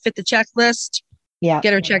 it doesn't fit the checklist, Yeah.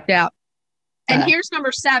 get her checked out. And here's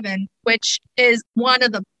number 7, which is one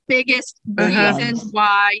of the biggest Uh-huh. reasons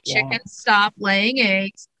why Yeah. chickens stop laying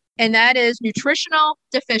eggs, and that is nutritional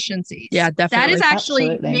deficiencies. Yeah, That definitely. is actually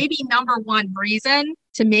Absolutely. maybe number 1 reason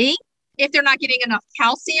to me. If they're not getting enough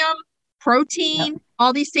calcium, protein,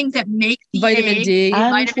 all these things that make the Vitamin egg, D.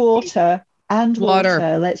 And vitamin D. water. And Water.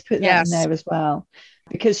 water. Let's put that Yes. in there as well.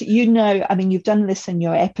 Because I mean, you've done this in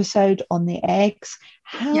your episode on the eggs.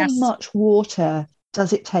 How Yes. much water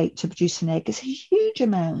does it take to produce an egg? It's a huge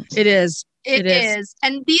amount. It is. It is.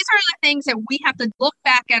 And these are the things that we have to look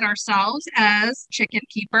back at ourselves as chicken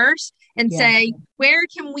keepers and Yeah. say, where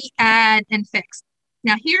can we add and fix?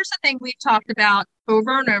 Now, here's the thing we've talked about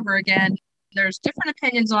over and over again. There's different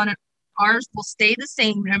opinions on it. Ours will stay the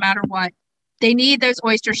same no matter what. They need those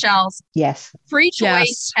oyster shells. Yes. Free choice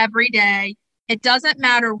Yes. every day. It doesn't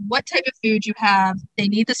matter what type of food you have. They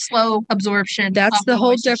need the slow absorption. That's of the whole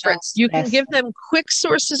oyster difference. shells. You can Yes. give them quick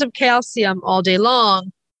sources of calcium all day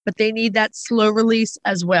long, but they need that slow release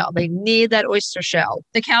as well. They need that oyster shell.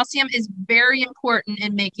 The calcium is very important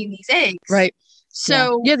in making these eggs. Right.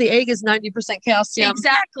 So Yeah, the egg is 90% calcium.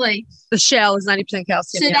 exactly. The shell is 90%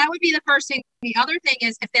 calcium. So yeah. that would be the first thing. The other thing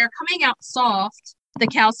is if they're coming out soft, the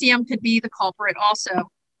calcium could be the culprit also.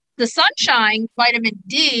 The sunshine, vitamin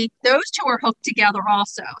D, those two are hooked together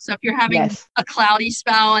also. So if you're having Yes. a cloudy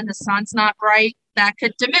spell and the sun's not bright, that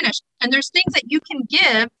could diminish. And there's things that you can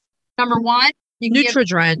give. Number 1, you can give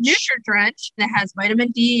Nutri-Drench. Nutri-Drench that has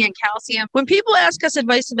vitamin D and calcium. When people ask us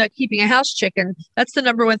advice about keeping a house chicken, that's the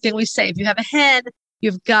number one thing we say. If you have a hen,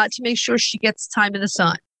 you've got to make sure she gets time in the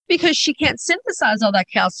sun because she can't synthesize all that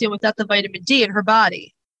calcium without the vitamin D in her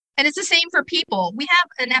body. And it's the same for people. We have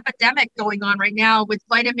an epidemic going on right now with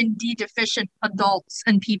vitamin D deficient adults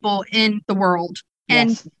and people in the world. And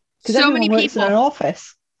Yes. Because so everyone many works people. in an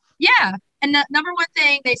office. Yeah. And the number 1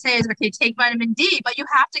 thing they say is, okay, take vitamin D, but you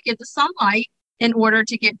have to get the sunlight in order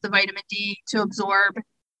to get the vitamin D to absorb.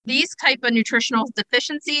 These type of nutritional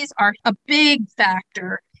deficiencies are a big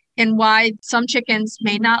factor in why some chickens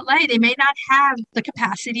may not lay. They may not have the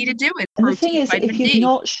capacity to do it. And the thing Protein, is, vitamin if you're D.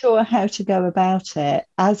 not sure how to go about it,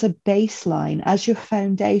 as a baseline, as your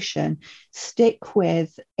foundation, stick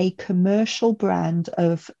with a commercial brand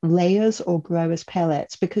of layers or growers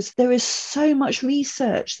pellets, because there is so much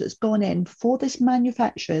research that's gone in for this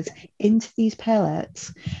manufacturers into these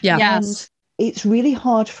pellets. Yeah. Yes. And it's really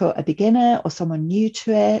hard for a beginner or someone new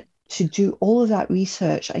to it to do all of that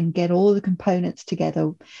research and get all the components together.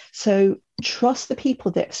 So trust the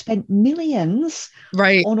people that have spent millions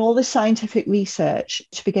Right. on all the scientific research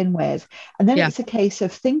to begin with. And then Yeah. it's a case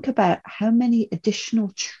of think about how many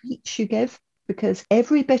additional treats you give, because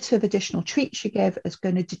every bit of additional treats you give is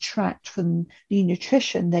going to detract from the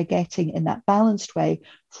nutrition they're getting in that balanced way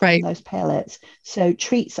from Right. those pellets. So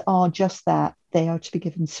treats are just that. They are to be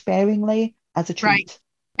given sparingly as a treat. Right.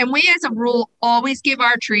 And we, as a rule, always give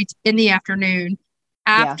our treats in the afternoon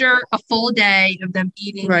after a full day of them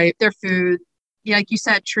eating Right. their food. Yeah, like you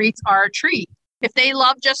said, treats are a treat. If they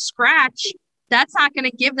love just scratch, that's not going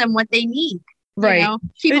to give them what they need. Right.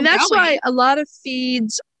 Keep them that's going. why a lot of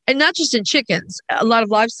feeds, and not just in chickens, a lot of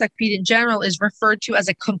livestock feed in general is referred to as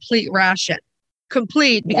a complete ration.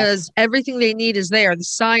 Complete because everything they need is there. The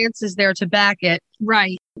science is there to back it.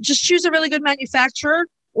 Right. Just choose a really good manufacturer,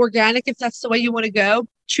 organic if that's the way you want to go.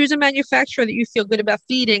 Choose a manufacturer that you feel good about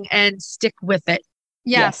feeding and stick with it.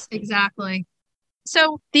 Yes, exactly.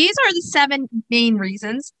 So these are the 7 main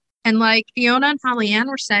reasons. And like Fiona and Holly-Ann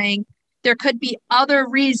were saying, there could be other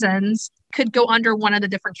reasons, could go under one of the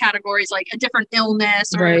different categories, like a different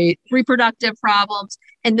illness or reproductive problems.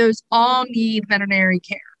 And those all need veterinary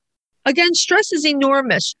care. Again, stress is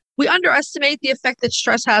enormous. We underestimate the effect that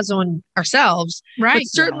stress has on ourselves, but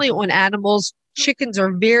certainly on animals. Chickens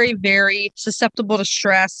are very, very susceptible to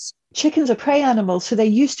stress. Chickens are prey animals, so they're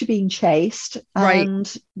used to being chased,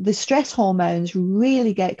 and the stress hormones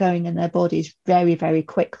really get going in their bodies very, very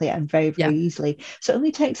quickly and very, very easily. So it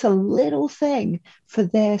only takes a little thing for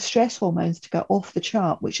their stress hormones to go off the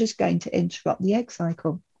chart, which is going to interrupt the egg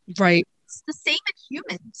cycle. Right. It's the same as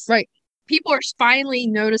humans. Right. People are finally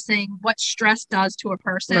noticing what stress does to a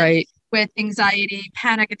person with anxiety,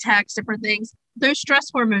 panic attacks, different things. Those stress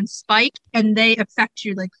hormones spike and they affect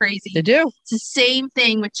you like crazy. They do. It's the same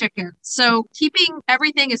thing with chickens. So keeping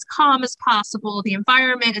everything as calm as possible, the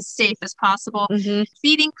environment as safe as possible,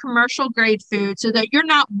 feeding commercial grade food so that you're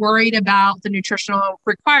not worried about the nutritional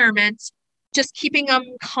requirements, just keeping them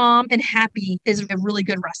calm and happy is a really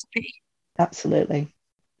good recipe. Absolutely.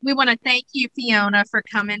 We want to thank you, Fiona, for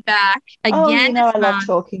coming back again. Oh, you know, I love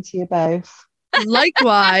talking to you both.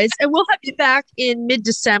 Likewise. And we'll have you back in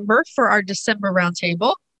mid-December for our December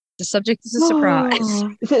roundtable. The subject is a surprise.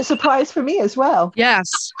 Is it a surprise for me as well? Yes.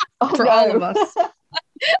 For all of us.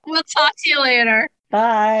 We'll talk to you later.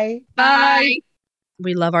 Bye. Bye.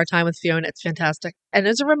 We love our time with Fiona. It's fantastic. And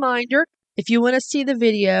as a reminder, if you want to see the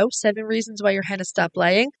video, 7 Reasons Why Your Hen Has Stopped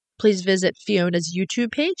Laying, please visit Fiona's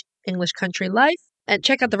YouTube page, English Country Life. And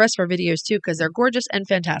check out the rest of our videos too, because they're gorgeous and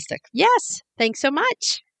fantastic. Yes. Thanks so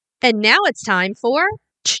much. And now it's time for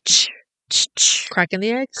cracking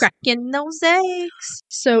the eggs. Cracking those eggs.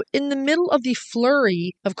 So in the middle of the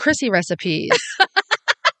flurry of Chrissy recipes,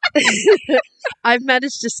 I've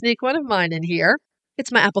managed to sneak one of mine in here.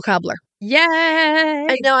 It's my apple cobbler. Yay!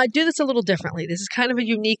 And now I do this a little differently. This is kind of a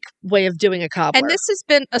unique way of doing a cobbler. And this has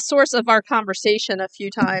been a source of our conversation a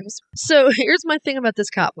few times. So here's my thing about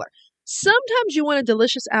this cobbler. Sometimes you want a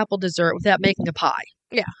delicious apple dessert without making a pie.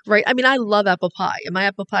 Yeah. Right? I mean, I love apple pie, and my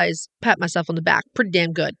apple pies, pat myself on the back, pretty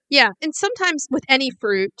damn good. Yeah. And sometimes with any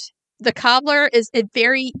fruit, the cobbler is a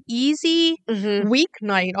very easy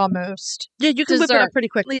weeknight almost. Yeah, you can dessert. whip it up pretty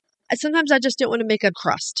quickly. Sometimes I just don't want to make a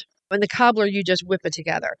crust. And the cobbler, you just whip it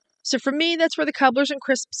together. So for me, that's where the cobblers and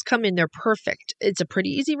crisps come in. They're perfect. It's a pretty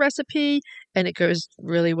easy recipe, and it goes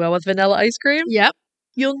really well with vanilla ice cream. Yep.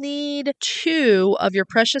 You'll need 2 of your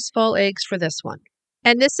precious fall eggs for this one.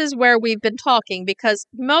 And this is where we've been talking because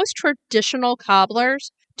most traditional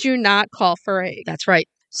cobblers do not call for eggs. That's right.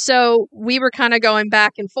 So we were kind of going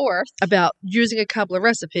back and forth about using a cobbler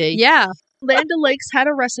recipe. Yeah. Land O'Lakes had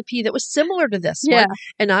a recipe that was similar to this one,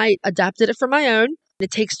 and I adapted it for my own. It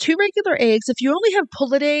takes 2 regular eggs. If you only have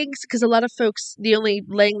pullet eggs, because a lot of folks, the only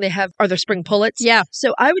laying they have are their spring pullets. Yeah.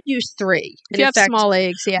 So I would use 3. If you have small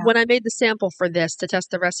eggs, When I made the sample for this to test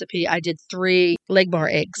the recipe, I did 3 leg bar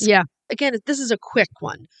eggs. Yeah. Again, this is a quick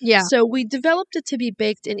one. Yeah. So we developed it to be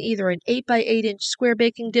baked in either an 8x8 inch square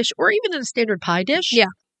baking dish or even in a standard pie dish. Yeah.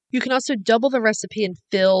 You can also double the recipe and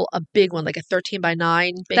fill a big one, like a 13x9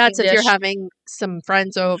 baking That's if dish. you're having some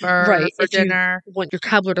friends over for dinner. You want your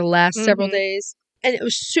cobbler to last several days. And it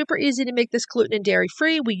was super easy to make this gluten and dairy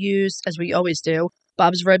free. We used, as we always do,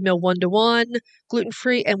 Bob's Red Mill 1-to-1, gluten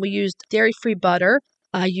free, and we used dairy free butter.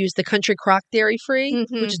 I used the Country Crock dairy free,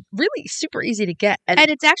 which is really super easy to get. And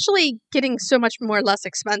it's actually getting so much more less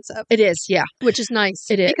expensive. It is, yeah. Which is nice.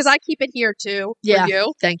 It is. Because I keep it here too Yeah. for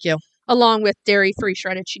you. Thank you. Along with dairy free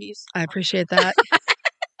shredded cheese. I appreciate that.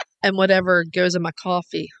 And whatever goes in my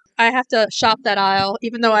coffee. I have to shop that aisle.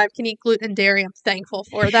 Even though I can eat gluten and dairy, I'm thankful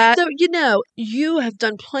for that. So, you have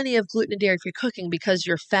done plenty of gluten and dairy-free cooking because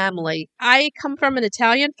your family. I come from an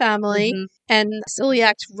Italian family, and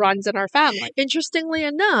celiac runs in our family. Interestingly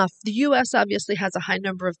enough, the U.S. obviously has a high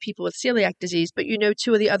number of people with celiac disease, but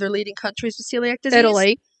 2 of the other leading countries with celiac disease?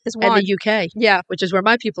 Italy is one. And the UK. Yeah. Which is where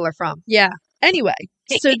my people are from. Yeah. Anyway,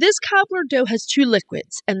 so this cobbler dough has 2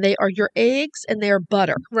 liquids, and they are your eggs and they are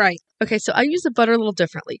butter. Right. Okay, so I use the butter a little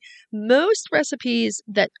differently. Most recipes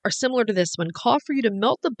that are similar to this one call for you to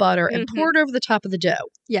melt the butter and pour it over the top of the dough.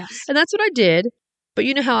 Yes. And that's what I did, but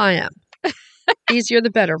you know how I am. Easier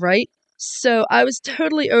the better, right? So I was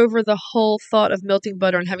totally over the whole thought of melting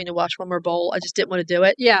butter and having to wash one more bowl. I just didn't want to do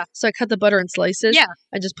it. Yeah. So I cut the butter in slices. Yeah.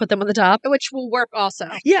 And just put them on the top. Which will work also.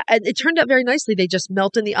 Yeah, and it turned out very nicely. They just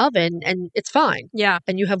melt in the oven and it's fine. Yeah.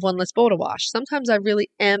 And you have one less bowl to wash. Sometimes I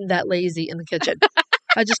really am that lazy in the kitchen.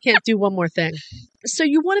 I just can't do one more thing. So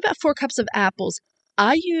you want about 4 cups of apples.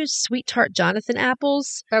 I use Sweet Tart Jonathan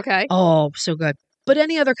apples. Okay. Oh, so good. But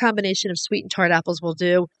any other combination of sweet and tart apples will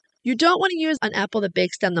do. You don't want to use an apple that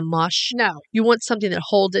bakes down the mush. No. You want something that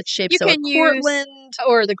holds its shape. You So can a use Cortland.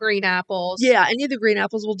 or the green apples. Yeah, any of the green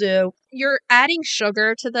apples will do. You're adding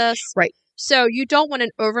sugar to this. Right. So you don't want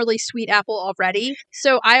an overly sweet apple already.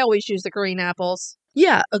 So I always use the green apples.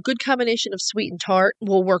 Yeah, a good combination of sweet and tart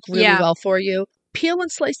will work really well for you. Peel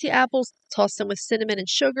and slice the apples, toss them with cinnamon and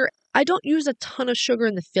sugar. I don't use a ton of sugar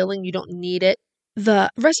in the filling. You don't need it. The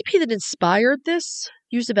recipe that inspired this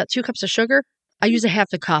used about 2 cups of sugar. I use a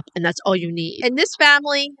half a cup, and that's all you need. In this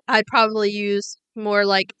family, I'd probably use more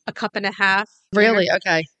like a cup and a half. Really?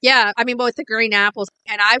 Okay. Yeah. I mean, with the green apples.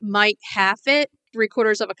 And I might half it.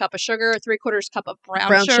 3/4 of a cup of sugar, 3/4 cup of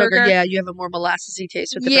brown sugar. Yeah, you have a more molassesy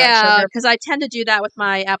taste with the brown Yeah, sugar. because I tend to do that with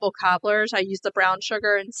my apple cobblers. I use the brown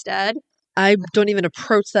sugar instead. I don't even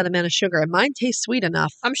approach that amount of sugar, and mine tastes sweet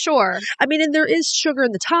enough. I'm sure. I mean, and there is sugar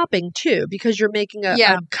in the topping, too, because you're making a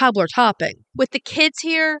cobbler topping. With the kids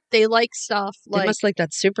here, they like stuff like... They must like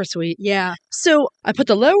that super sweet. Yeah. So I put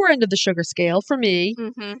the lower end of the sugar scale for me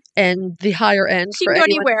and the higher end You for can go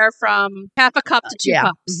anyone. anywhere from half a cup to 2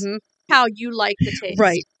 cups. How you like the taste.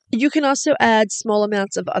 Right. You can also add small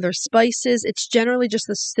amounts of other spices. It's generally just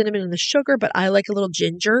the cinnamon and the sugar, but I like a little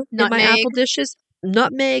ginger in my Nutmeg. apple dishes.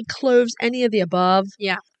 Nutmeg, cloves, any of the above.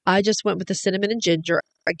 Yeah. I just went with the cinnamon and ginger.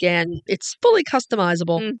 Again, it's fully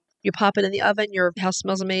customizable. Mm. You pop it in the oven, your house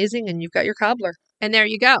smells amazing, and you've got your cobbler. And there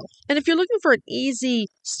you go. And if you're looking for an easy,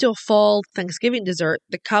 still fall Thanksgiving dessert,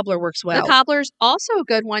 the cobbler works well. The cobbler's also a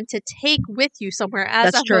good one to take with you somewhere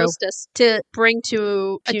as That's a true. hostess to bring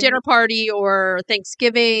to a dinner party or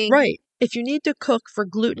Thanksgiving. Right. If you need to cook for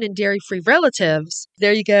gluten and dairy-free relatives,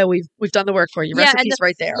 there you go. We've done the work for you. Recipes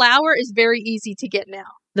right there. Flour is very easy to get now.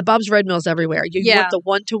 The Bob's Red Mill's everywhere. You want the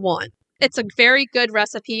 1-to-1. It's a very good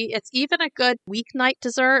recipe. It's even a good weeknight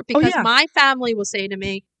dessert because my family will say to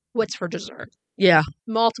me, "What's for dessert?" Yeah.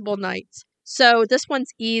 Multiple nights. So this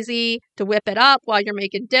one's easy to whip it up while you're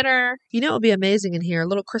making dinner. You know what would be amazing in here? A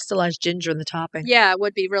little crystallized ginger in the topping. Yeah, it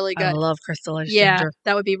would be really good. I love crystallized Yeah, ginger.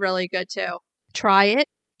 that would be really good too. Try it.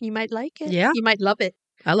 You might like it. Yeah. You might love it.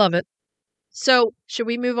 I love it. So should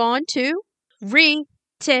we move on to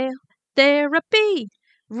retail therapy?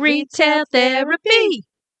 Retail therapy.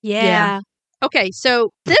 Yeah. Okay, so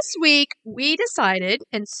this week we decided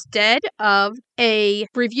instead of a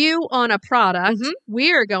review on a product,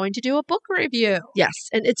 we are going to do a book review. Yes,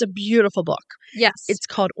 and it's a beautiful book. Yes. It's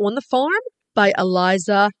called On the Farm by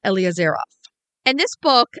Eliza Eliazeroff. And this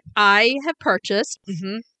book I have purchased,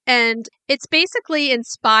 and it's basically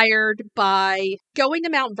inspired by going to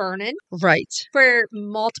Mount Vernon. Right. For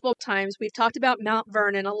multiple times. We've talked about Mount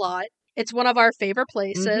Vernon a lot. It's one of our favorite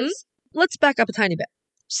places. Let's back up a tiny bit.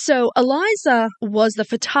 So Eliza was the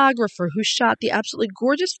photographer who shot the absolutely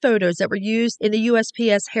gorgeous photos that were used in the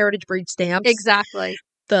USPS Heritage Breed stamps. Exactly.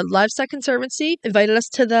 The Livestock Conservancy invited us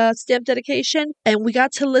to the stamp dedication, and we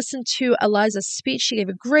got to listen to Eliza's speech. She gave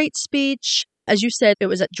a great speech. As you said, it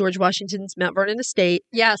was at George Washington's Mount Vernon estate.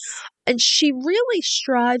 Yes. And she really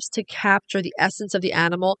strives to capture the essence of the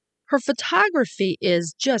animal. Her photography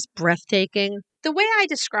is just breathtaking. The way I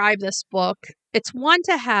describe this book, it's one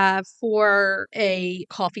to have for a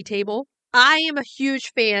coffee table. I am a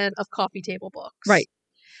huge fan of coffee table books. Right.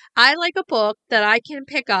 I like a book that I can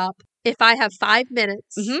pick up if I have 5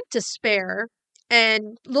 minutes to spare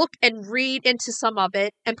and look and read into some of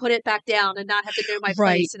it and put it back down and not have to know my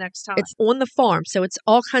place the next time. It's on the farm, so it's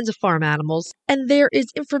all kinds of farm animals. And there is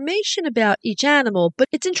information about each animal, but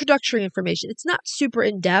it's introductory information. It's not super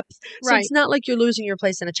in-depth, so it's not like you're losing your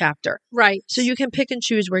place in a chapter. Right. So you can pick and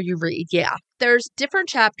choose where you read, There's different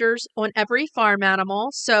chapters on every farm animal.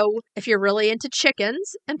 So if you're really into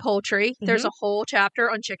chickens and poultry, there's a whole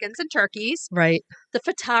chapter on chickens and turkeys. Right. The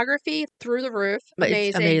photography through the roof.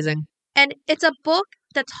 It's amazing. And it's a book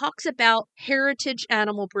that talks about heritage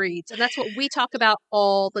animal breeds. And that's what we talk about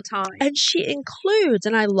all the time. And she includes,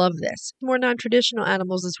 and I love this, more non-traditional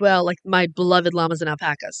animals as well, like my beloved llamas and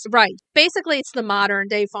alpacas. Right. Basically, it's the modern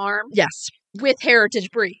day farm. Yes. With heritage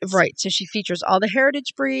breeds. Right. So she features all the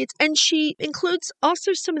heritage breeds, and she includes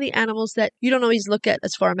also some of the animals that you don't always look at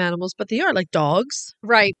as farm animals, but they are, like dogs.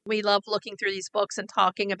 Right. We love looking through these books and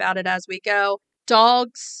talking about it as we go.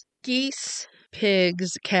 Dogs, geese,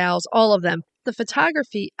 pigs, cows, all of them. The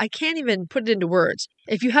photography, I can't even put it into words.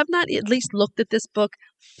 If you have not at least looked at this book,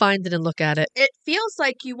 find it and look at it. It feels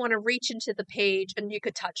like you want to reach into the page and you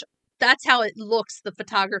could touch it. That's how it looks. The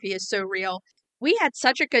photography is so real. We had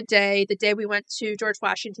such a good day the day we went to George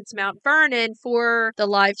Washington's Mount Vernon for the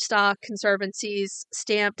Livestock Conservancy's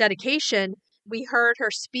stamp dedication. We heard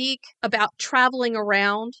her speak about traveling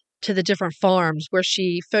around To the different farms where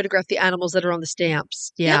she photographed the animals that are on the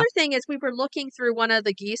stamps. The Yeah. other thing is we were looking through one of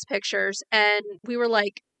the geese pictures and we were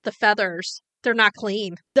like, the feathers, they're not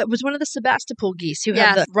clean. That was one of the Sebastopol geese who Yes.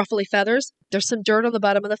 have the ruffly feathers. There's some dirt on the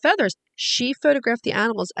bottom of the feathers. She photographed the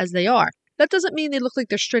animals as they are. That doesn't mean they look like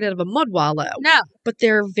they're straight out of a mud wallow, No, but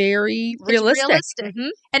they're very it's realistic. realistic. Mhm.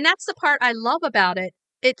 And that's the part I love about it.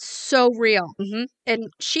 It's so real. Mhm. And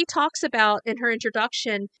she talks about in her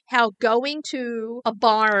introduction how going to a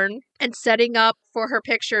barn and setting up for her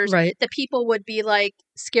pictures, Right. the people would be like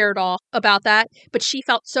scared off about that. But she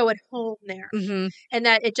felt so at home there Mhm. and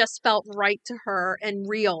that it just felt right to her and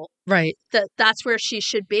real, Right. that that's where she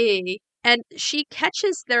should be. And she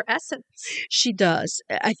catches their essence. She does.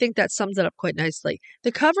 I think that sums it up quite nicely.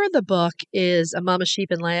 The cover of the book is a mama sheep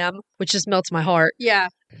and lamb, which just melts my heart. Yeah.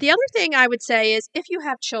 The other thing I would say is if you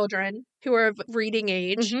have children who are of reading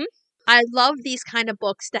age, Mhm. I love these kind of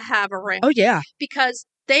books to have around Oh, yeah. because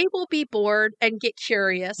they will be bored and get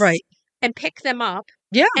curious. Right. And pick them up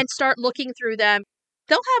Yeah. and start looking through them.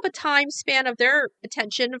 They'll have a time span of their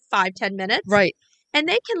attention of 5-10 minutes. Right. And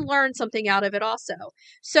they can learn something out of it also.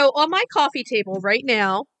 So on my coffee table right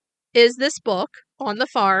now is this book, On the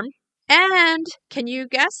Farm. And can you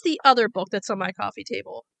guess the other book that's on my coffee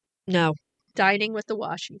table? No. Dining with the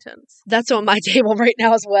Washingtons. That's on my table right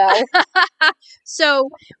now as well. So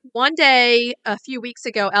one day, a few weeks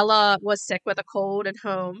ago, Ella was sick with a cold at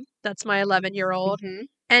home. That's my 11-year-old. Mhm.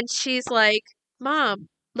 And she's like, Mom,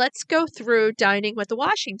 let's go through Dining with the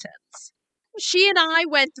Washingtons. She and I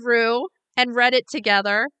went through and read it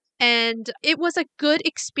together. And it was a good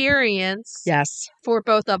experience Yes. for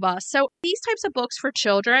both of us. So these types of books for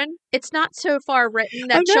children, it's not so far written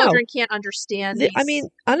that Oh, no. children can't understand these. I mean,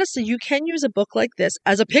 honestly, you can use a book like this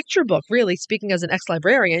as a picture book, really, speaking as an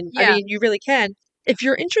ex-librarian. Yeah. I mean, you really can. If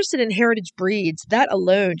you're interested in heritage breeds, that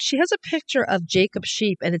alone, she has a picture of Jacob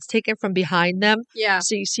sheep, and it's taken from behind them. yeah.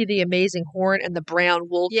 So you see the amazing horn and the brown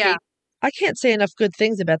wool Yeah. cape. I can't say enough good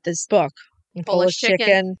things about this book. Polish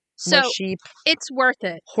chicken. more So sheep, it's worth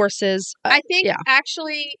it. horses. I think yeah.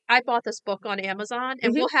 actually I bought this book on Amazon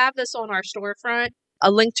and Mhm. we'll have this on our storefront.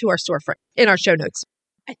 A link to our storefront in our show notes.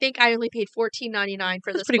 I think I only paid $14.99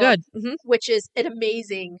 for That's this pretty book, good. Mhm. which is an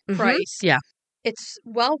amazing Mhm. price. Yeah. It's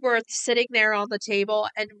well worth sitting there on the table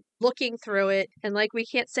and looking through it. And like we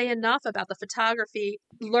can't say enough about the photography,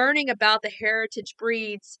 learning about the heritage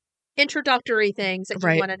breeds, introductory things that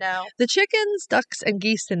Right. you want to know. The chickens, ducks, and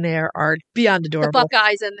geese in there are beyond The adorable.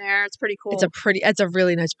 Buckeyes in there. It's pretty cool. It's a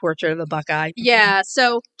really nice portrait of the Buckeye. Yeah.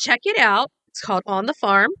 So check it out. It's called On the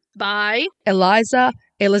Farm by Eliza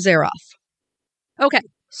Elazaroff. Okay.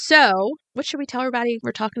 So, what should we tell everybody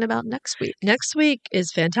we're talking about next week? Next week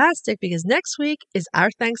is fantastic because next week is our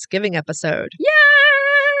Thanksgiving episode.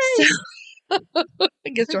 Yay! I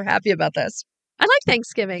guess you're happy about this. I like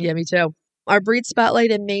Thanksgiving. Yeah, me too. Our breed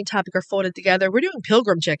spotlight and main topic are folded together. We're doing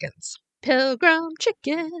pilgrim chickens. Pilgrim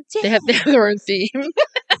chickens. Yeah. They have their own theme.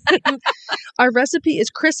 Our recipe is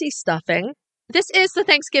Chrissy stuffing, This is the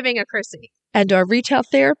Thanksgiving of Chrissy. and our retail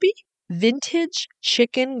therapy, vintage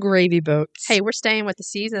chicken gravy boats. Hey, we're staying with the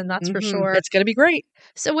season, that's for Mhm. sure. It's going to be great.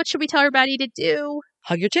 So, what should we tell everybody to do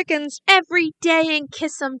Hug your chickens. every day and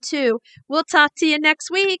kiss them too? We'll talk to you next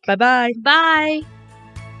week. Bye-bye. Bye.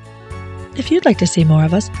 If you'd like to see more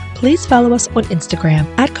of us, please follow us on Instagram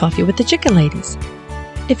at Coffee with the Chicken Ladies.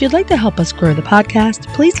 If you'd like to help us grow the podcast,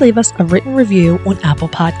 please leave us a written review on Apple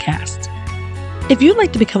Podcasts. If you'd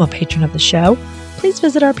like to become a patron of the show, please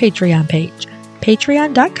visit our Patreon page,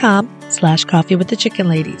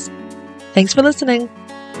 patreon.com/coffeewiththechickenladies. Thanks for listening.